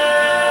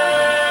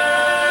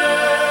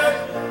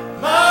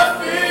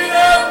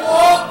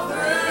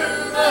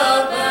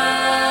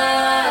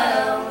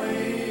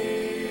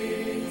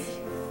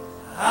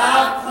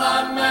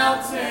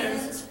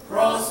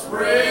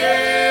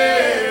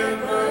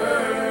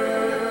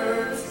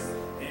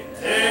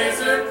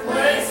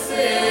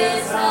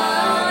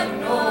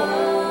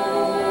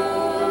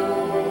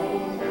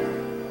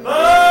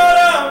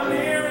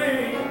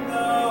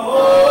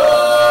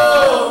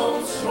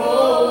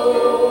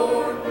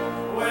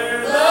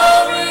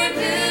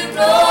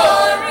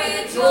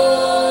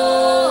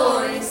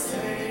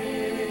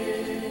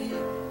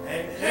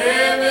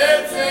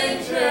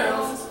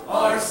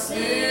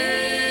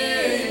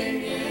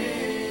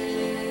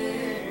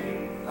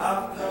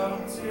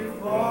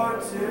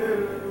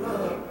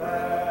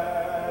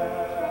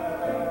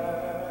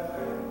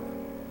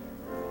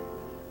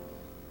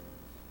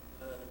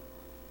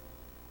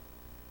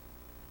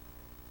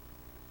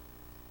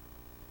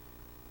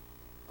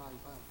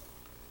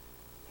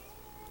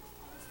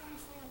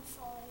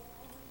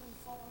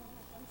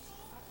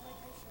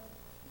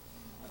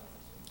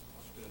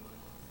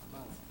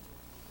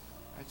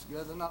 That's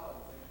good enough.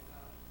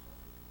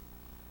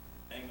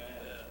 Amen.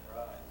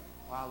 Right.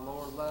 Why, the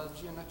Lord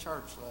loves you and the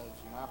church loves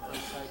you. And I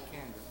appreciate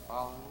Kendra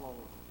following the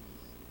Lord.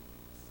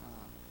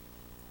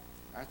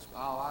 That's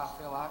all I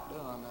feel like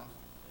doing.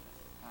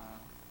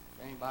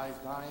 If anybody's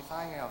got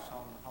anything else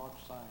on the heart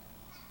to say,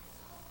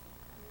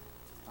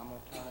 I'm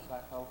going to turn it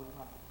back over to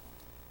Mike.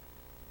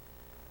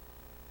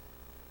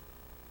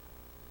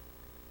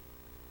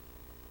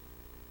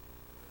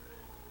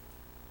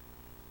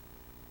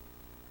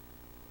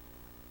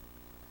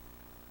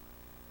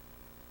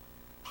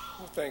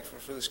 We're thankful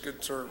for this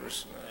good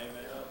service.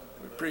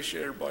 We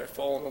appreciate everybody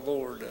following the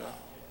Lord.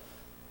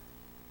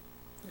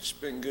 It's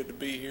been good to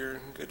be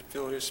here and good to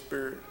feel His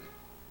Spirit.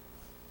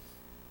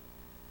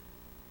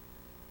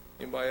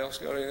 Anybody else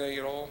got anything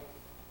at all?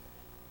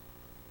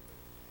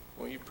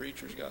 Well, you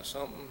preachers got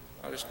something.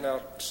 I just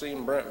now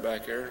seen Brent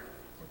back there.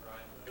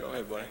 Go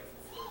ahead, buddy.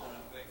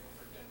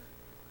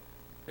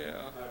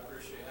 Yeah. I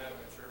appreciate having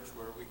a church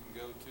where we can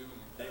go to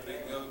and they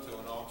can go to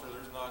an altar.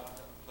 There's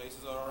not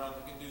places all around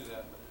that can do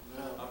that.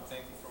 But I'm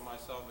thankful for my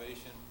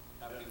salvation.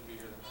 Happy to be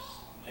here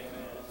tonight.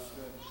 Amen. That's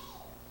good.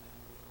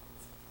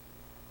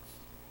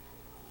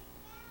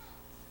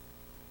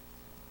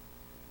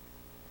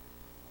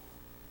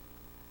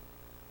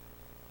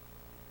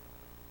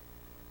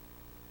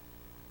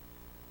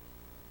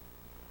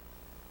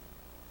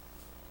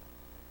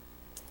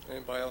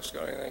 Anybody else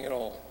got anything at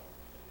all?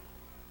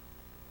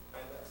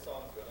 Man, that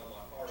song's been on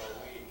my heart all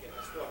week, and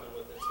I struggled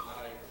with it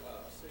tonight,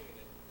 singing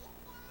it.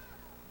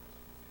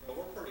 But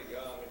we're pretty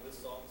young, and this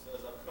song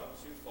says, I've come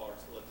too far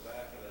to look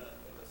back. And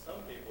to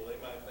some people,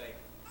 they might think,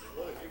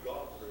 what have you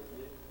gone through?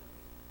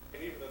 And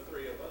even the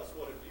three of us,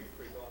 what have you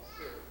three gone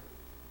through?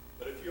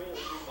 But if you only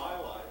knew my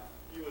life,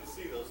 you would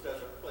see those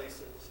desert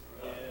places.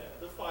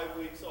 The 5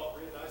 weeks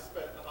Aubrey and I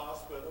spent in the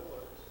hospital,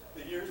 or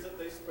the years that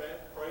they spent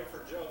praying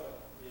for Jonah.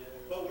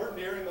 But we're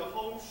nearing the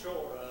home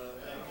shore,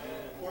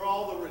 where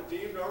all the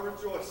redeemed are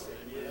rejoicing.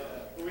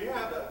 We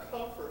have that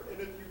comfort,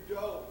 and if you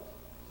don't,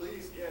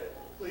 please get it.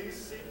 Please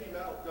seek Him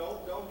out.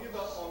 Don't give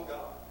up on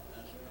God.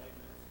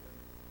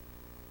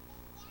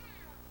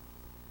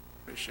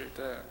 Appreciate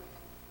that.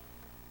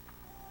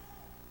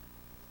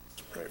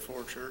 Let's pray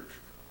for church.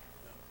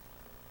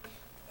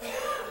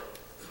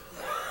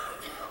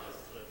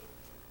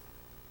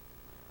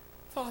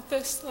 Thought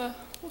this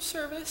whole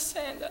service,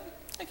 and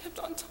I kept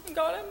on telling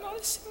God I'm not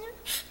a singer.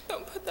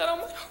 Don't put that on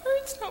my heart.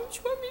 It's not what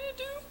you want me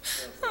to do.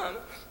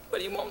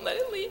 But He won't let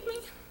it lead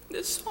me.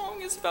 This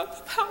song is about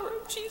the power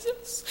of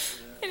Jesus.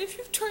 And if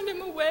you've turned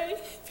Him away,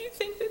 if you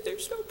think that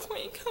there's no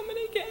point in coming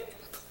again,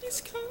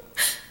 please come.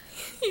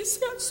 He's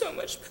got so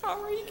much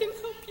power. He can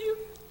help you.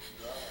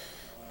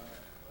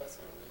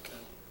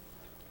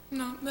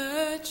 Not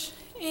much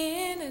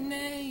in a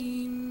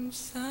name.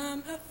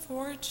 Some have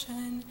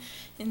fortune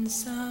and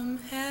some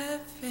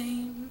have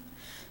fame.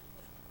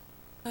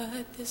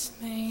 But this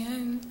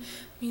man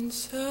means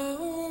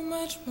so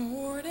much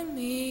more to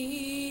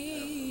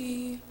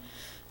me.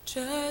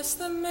 Just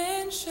the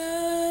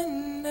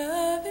mention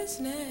of His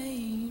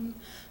name,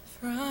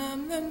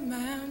 from the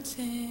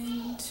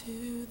mountain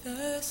to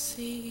the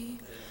sea.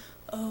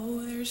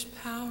 Oh, there's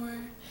power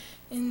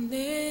in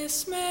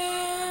this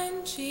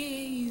man,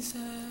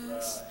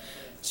 Jesus.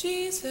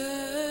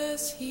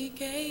 Jesus, He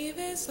gave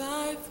His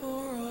life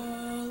for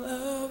all.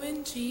 Oh,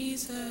 and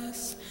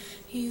Jesus,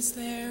 He's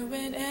there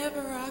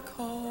whenever I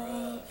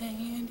call,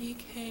 and He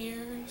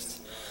cares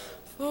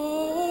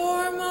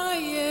for my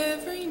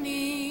every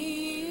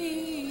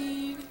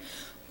need.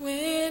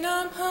 When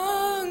I'm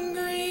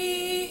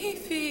hungry, He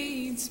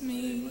feeds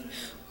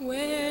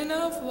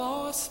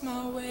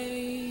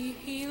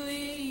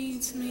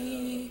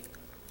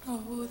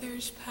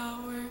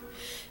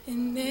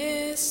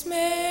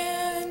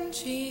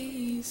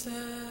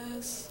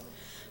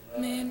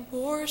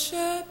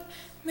worship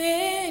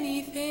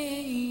many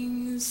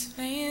things,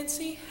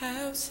 fancy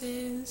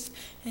houses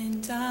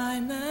and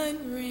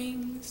diamond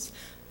rings,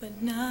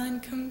 but none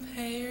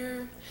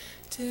compare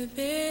to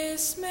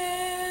this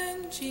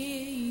man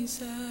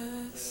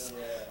Jesus.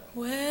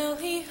 Well,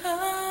 he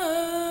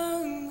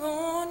hung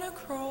on a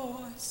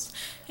cross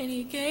and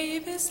he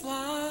gave his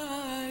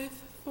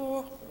life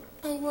for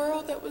a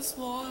world that was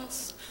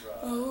lost.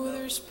 Oh,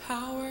 there's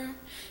power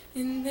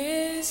in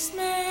this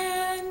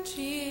man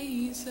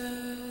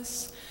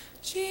Jesus.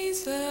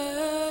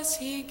 Jesus,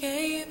 he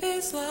gave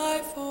his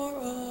life for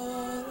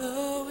all.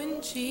 Oh,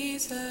 and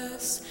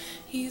Jesus,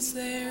 he's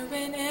there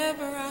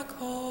whenever I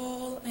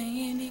call,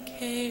 and he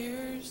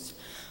cares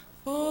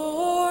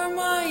for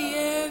my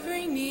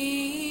every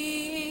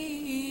need.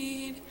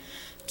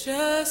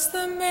 Just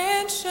the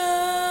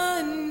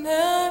mention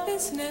of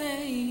his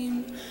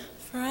name,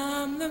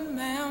 from the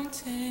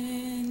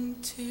mountain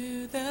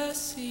to the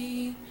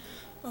sea.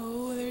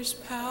 Oh, there's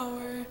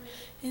power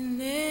in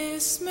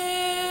this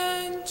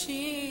man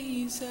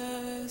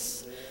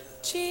Jesus.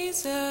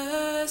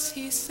 Jesus,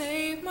 he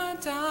saved my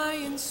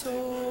dying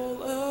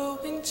soul. Oh,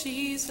 and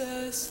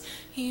Jesus,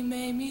 he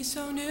made me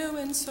so new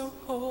and so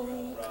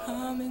whole.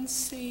 Come and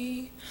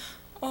see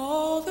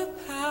all the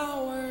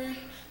power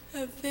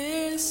of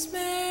this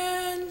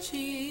man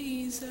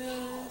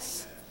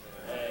Jesus.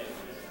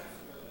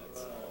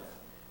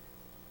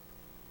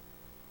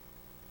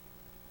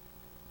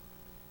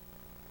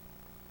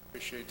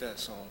 Appreciate that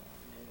song.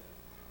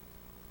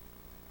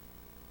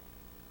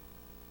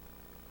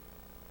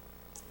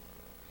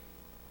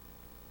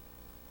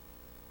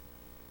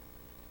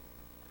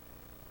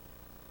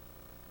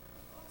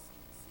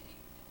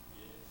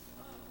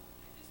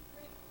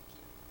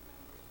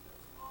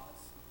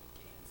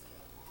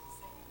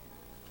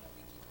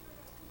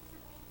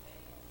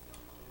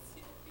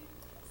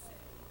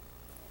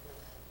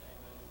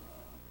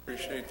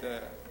 Appreciate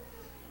that.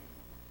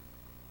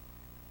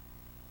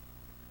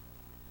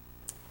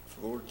 If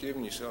the Lord's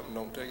giving you something,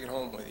 don't take it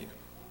home with you.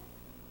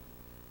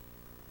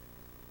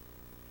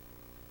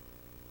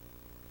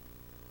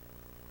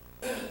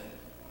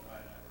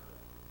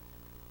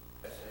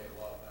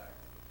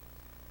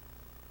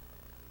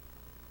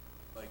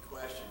 They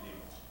questioned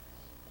him.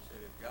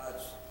 Said, if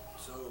God's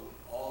so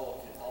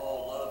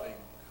all loving,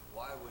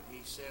 why would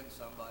he send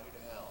somebody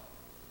to hell?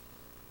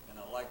 And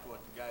I liked what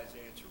the guy's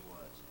answer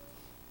was.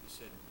 He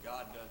said,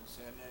 God doesn't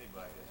send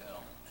anybody to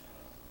hell.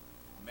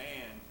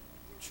 Man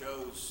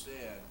chose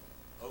sin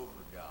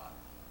over God.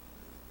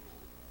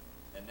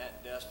 And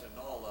that destined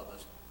all of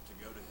us to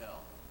go to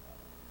hell.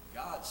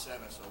 God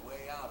sent us a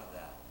way out of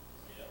that.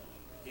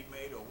 He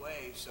made a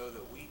way so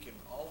that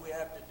all we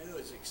have to do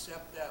is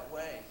accept that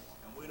way,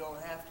 and we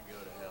don't have to go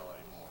to hell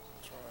anymore.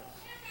 That's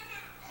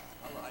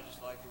right. I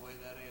just like the way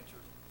that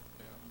answered.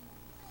 Yeah.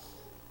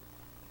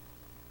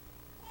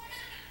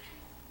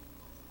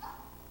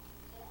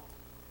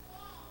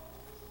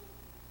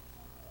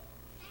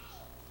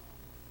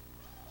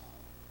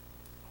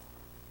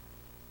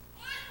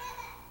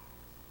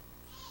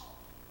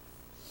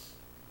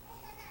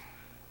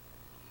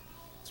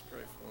 Let's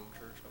pray for them,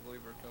 church. I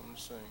believe they're coming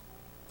to sing.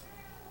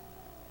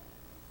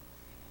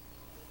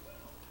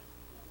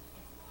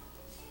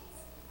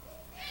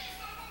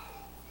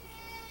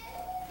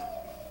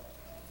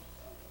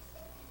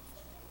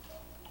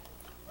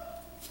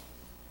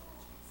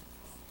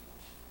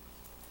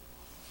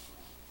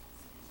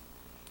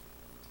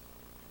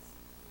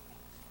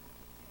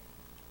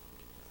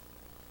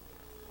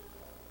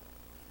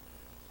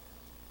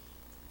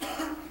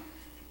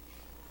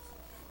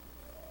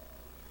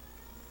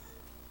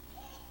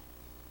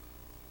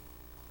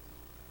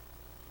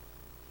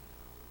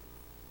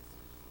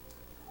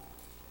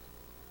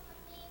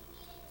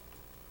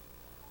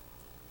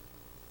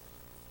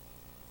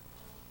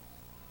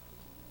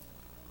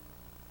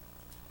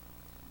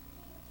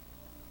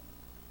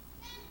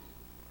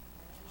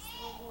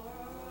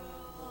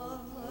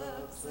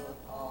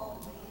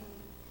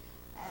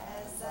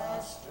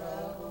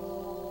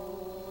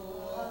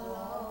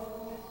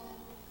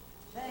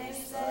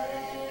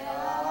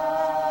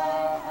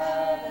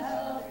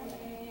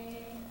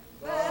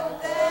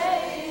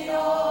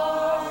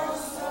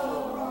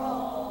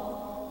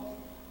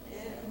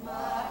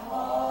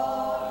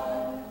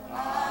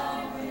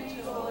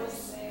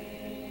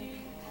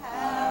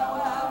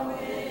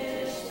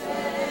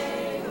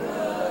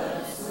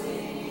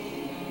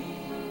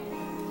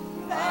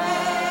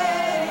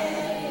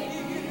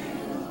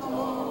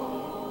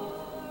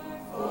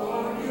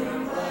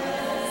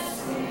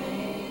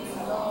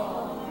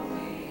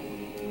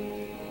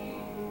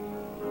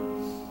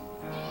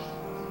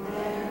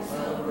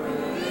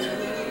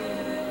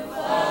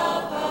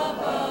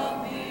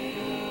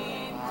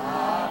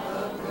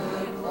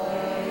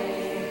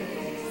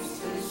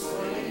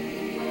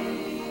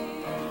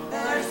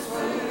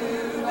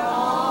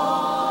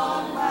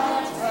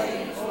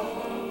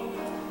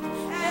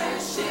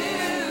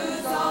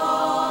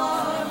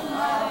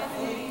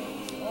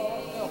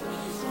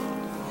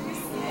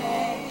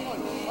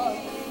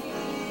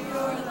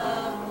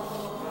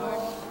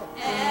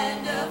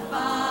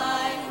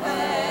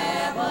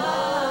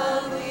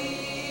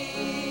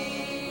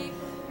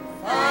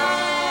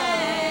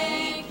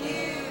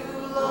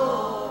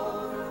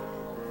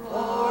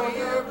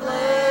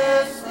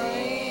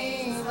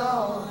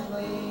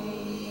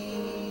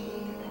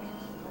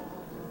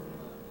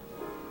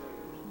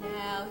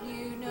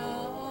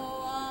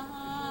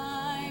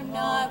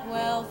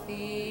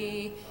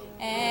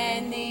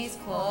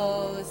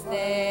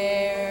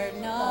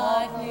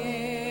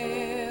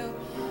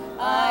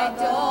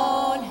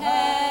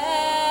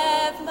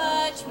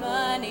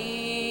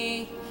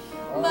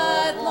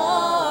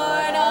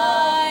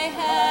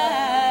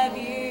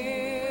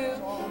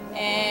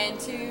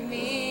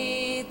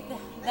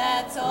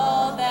 that's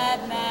all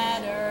that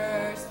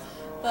matters.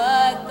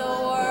 But the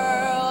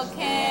world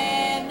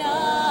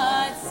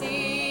cannot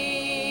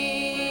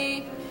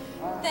see.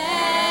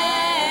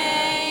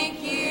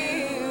 Thank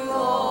you,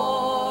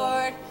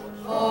 Lord,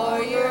 for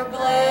your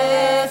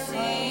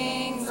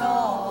blessings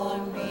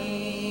on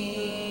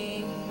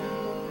me.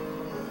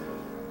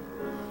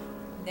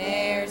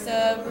 There's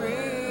a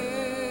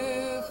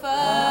roof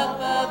up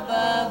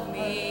above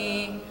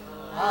me.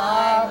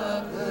 I've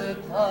a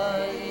good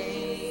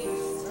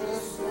place to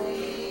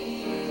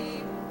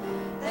sleep.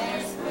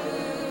 There's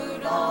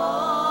food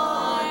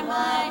on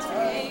my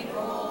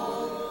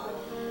table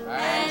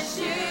and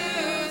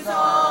shoes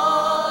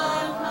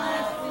on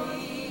my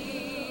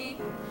feet.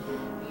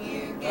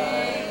 You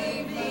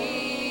gave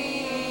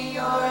me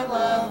your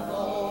love,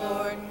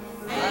 Lord,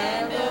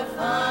 and a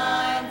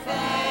fine family.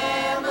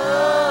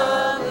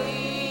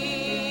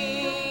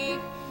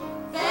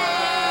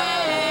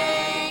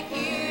 Thank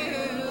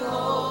you,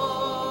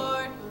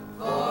 Lord,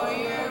 for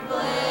your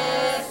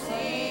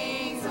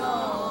blessings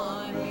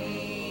on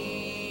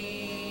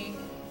me.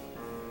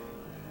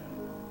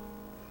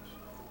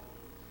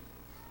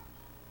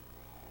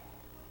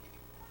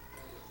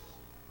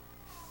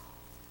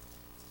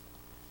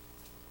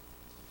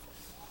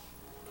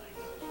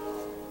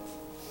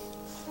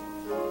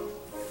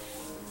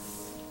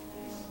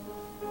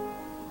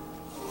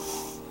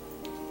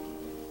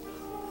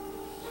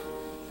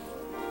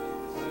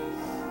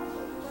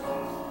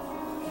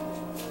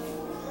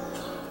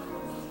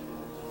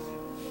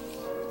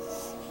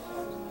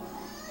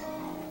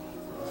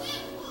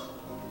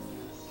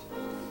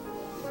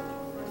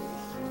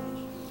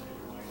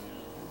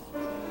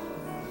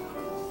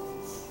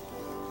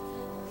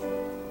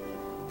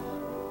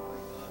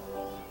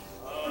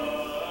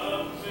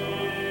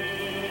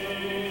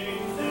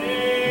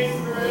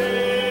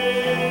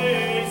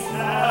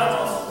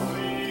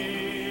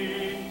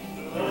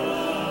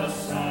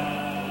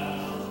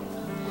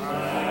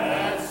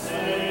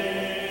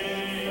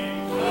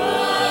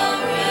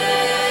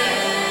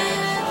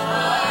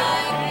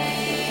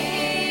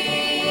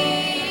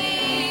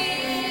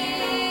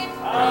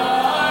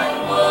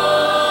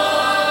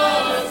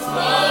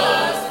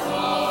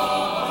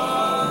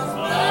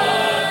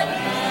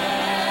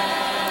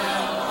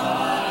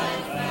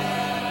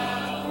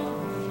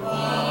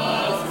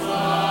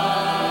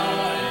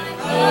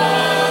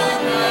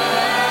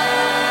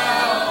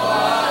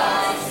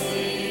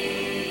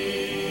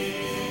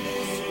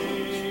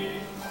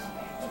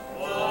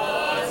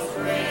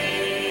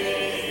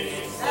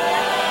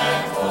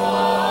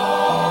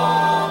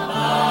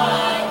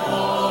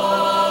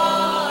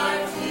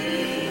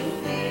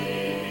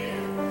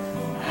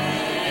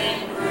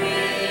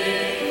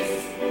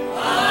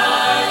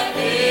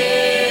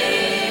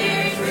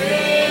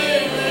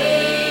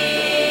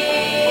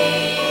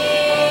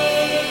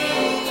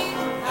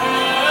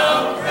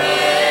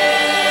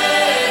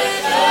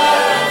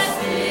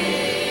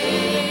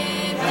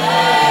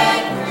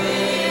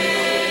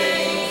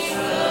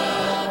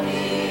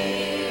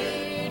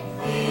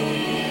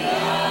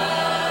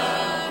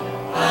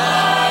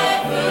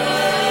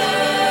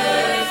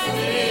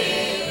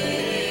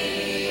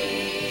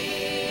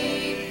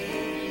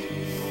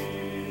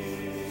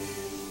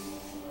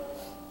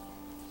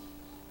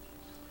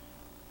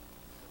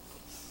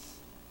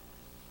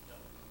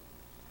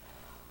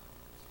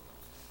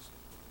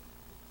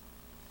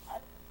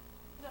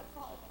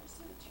 apologize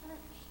to the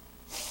church.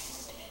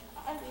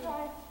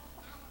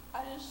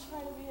 I just try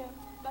to be a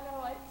better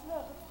light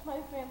to my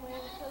family,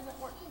 and it doesn't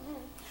work for me.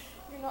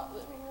 You're not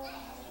living right.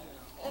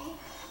 And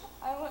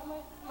I want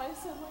my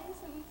siblings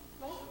and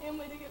my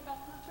family to get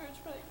back to the church,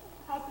 but it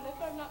can't happen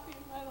if I'm not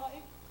being my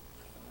light.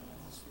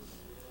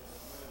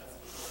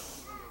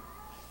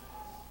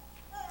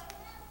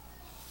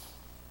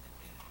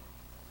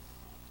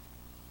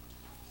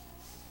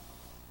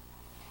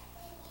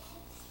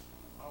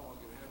 I don't want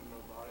to get ahead of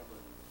nobody,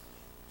 but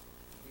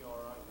be all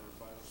right with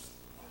everybody.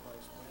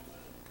 Everybody's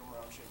waiting. Come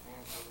around, shake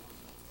hands with them.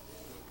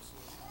 Good to see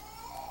you.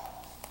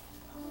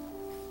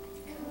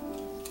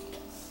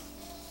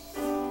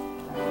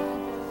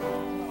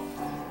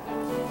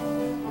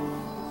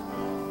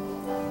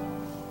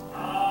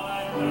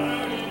 I'm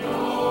learning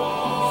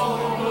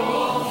more.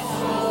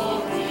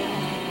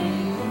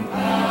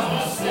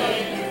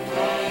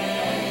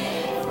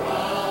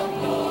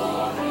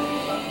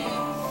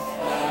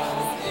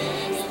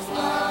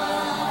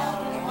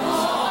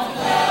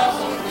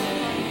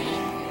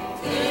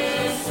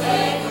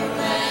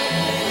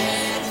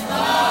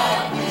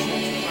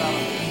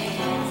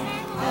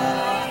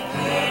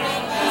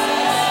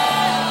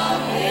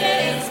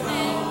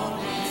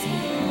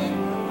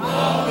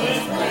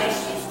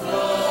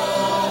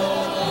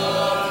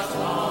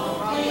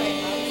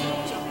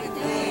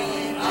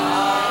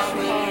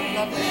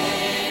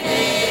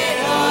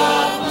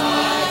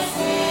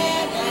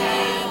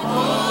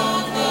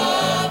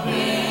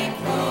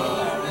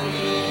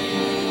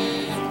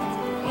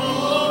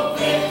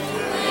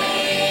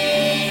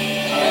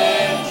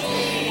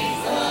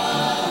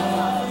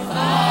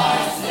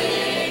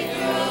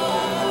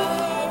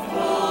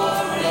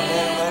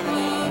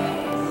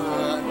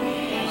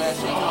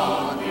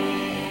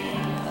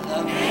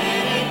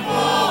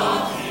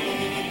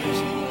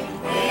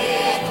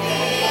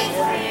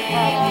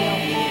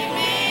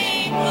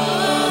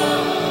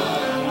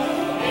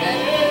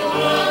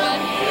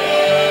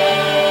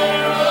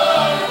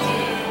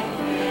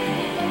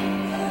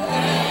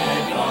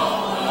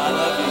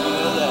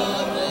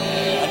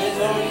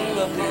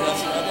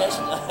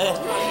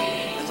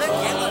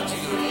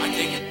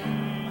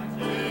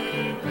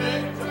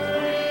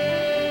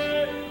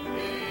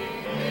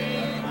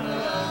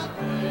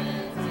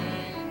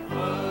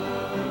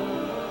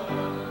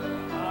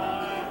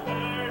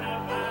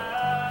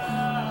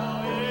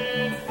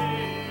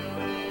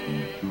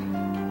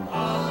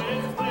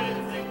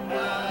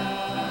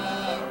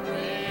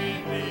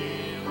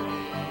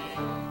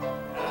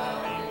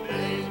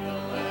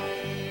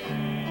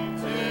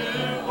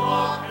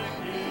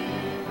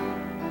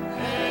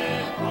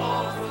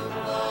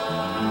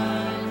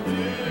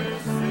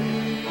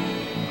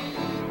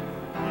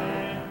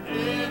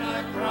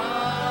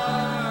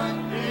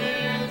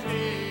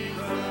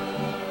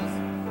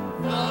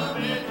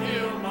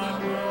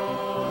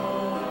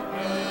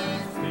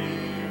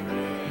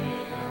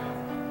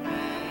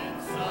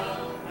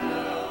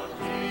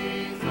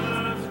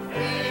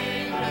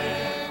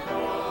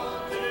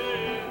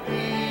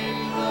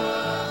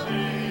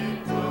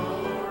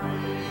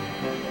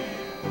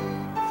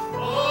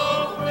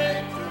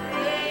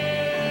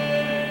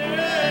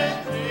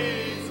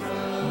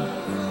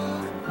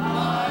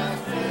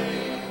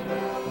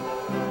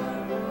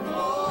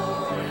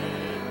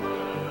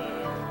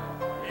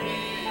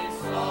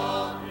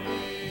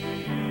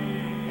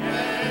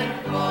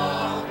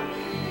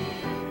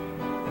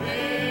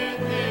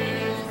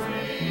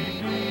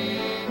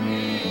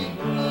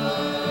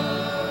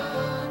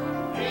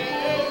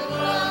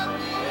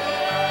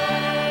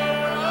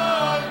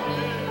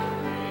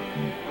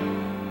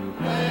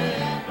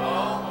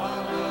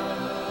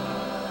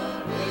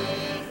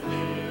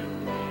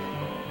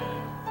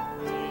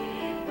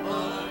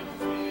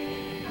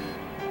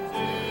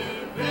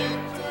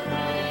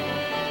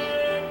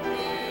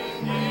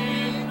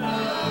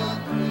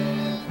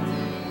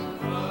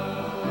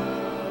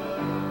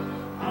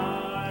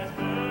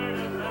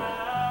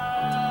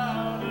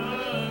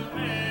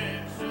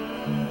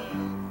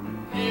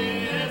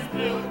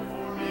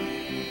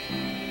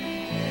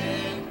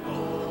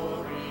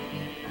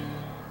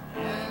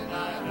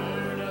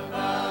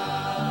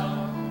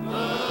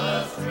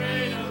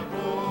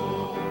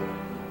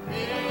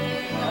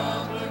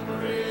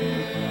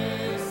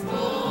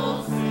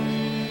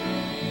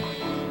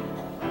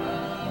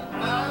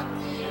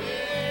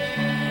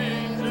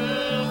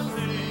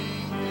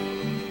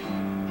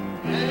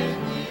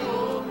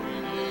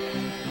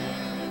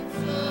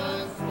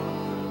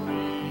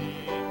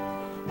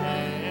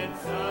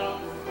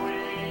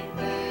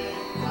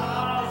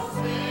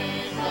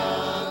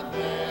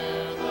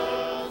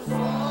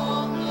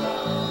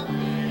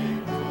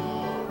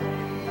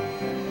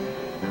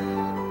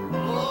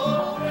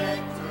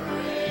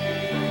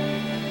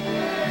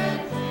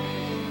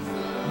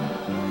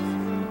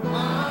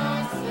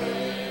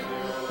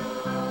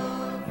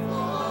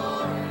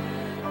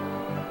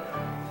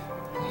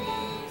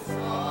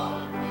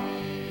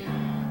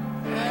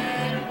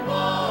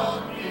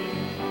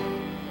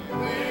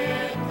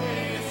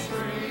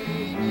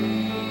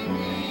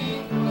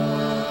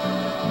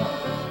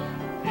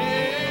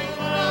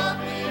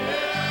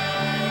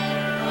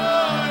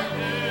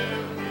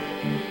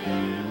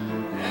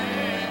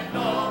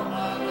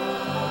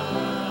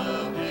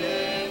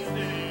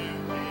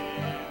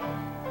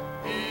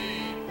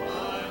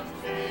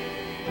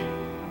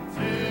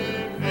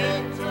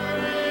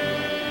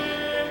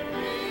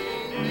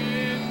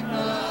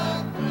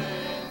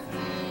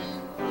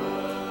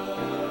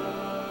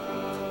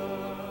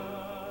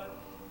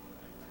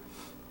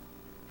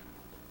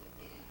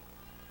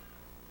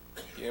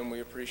 again,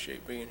 we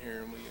appreciate being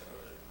here, and we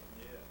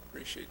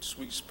appreciate the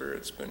sweet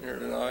spirit's been here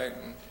tonight,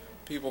 and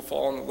people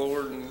following the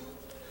Lord and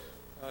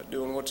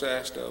doing what's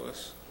asked of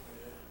us.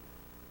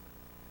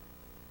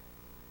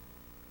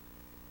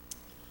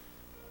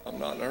 I'm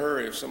not in a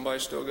hurry. If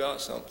somebody's still got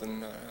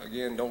something,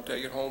 again, don't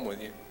take it home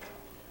with you.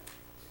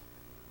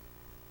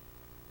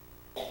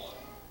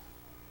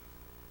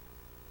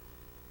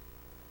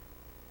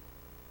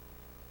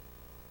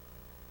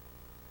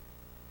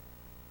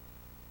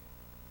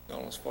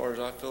 Gone as far as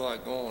I feel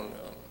like going.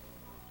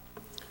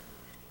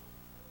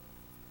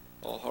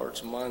 All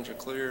hearts and minds are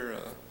clear.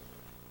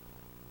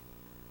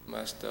 I'm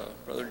asked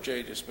Brother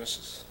Jay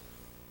dismisses.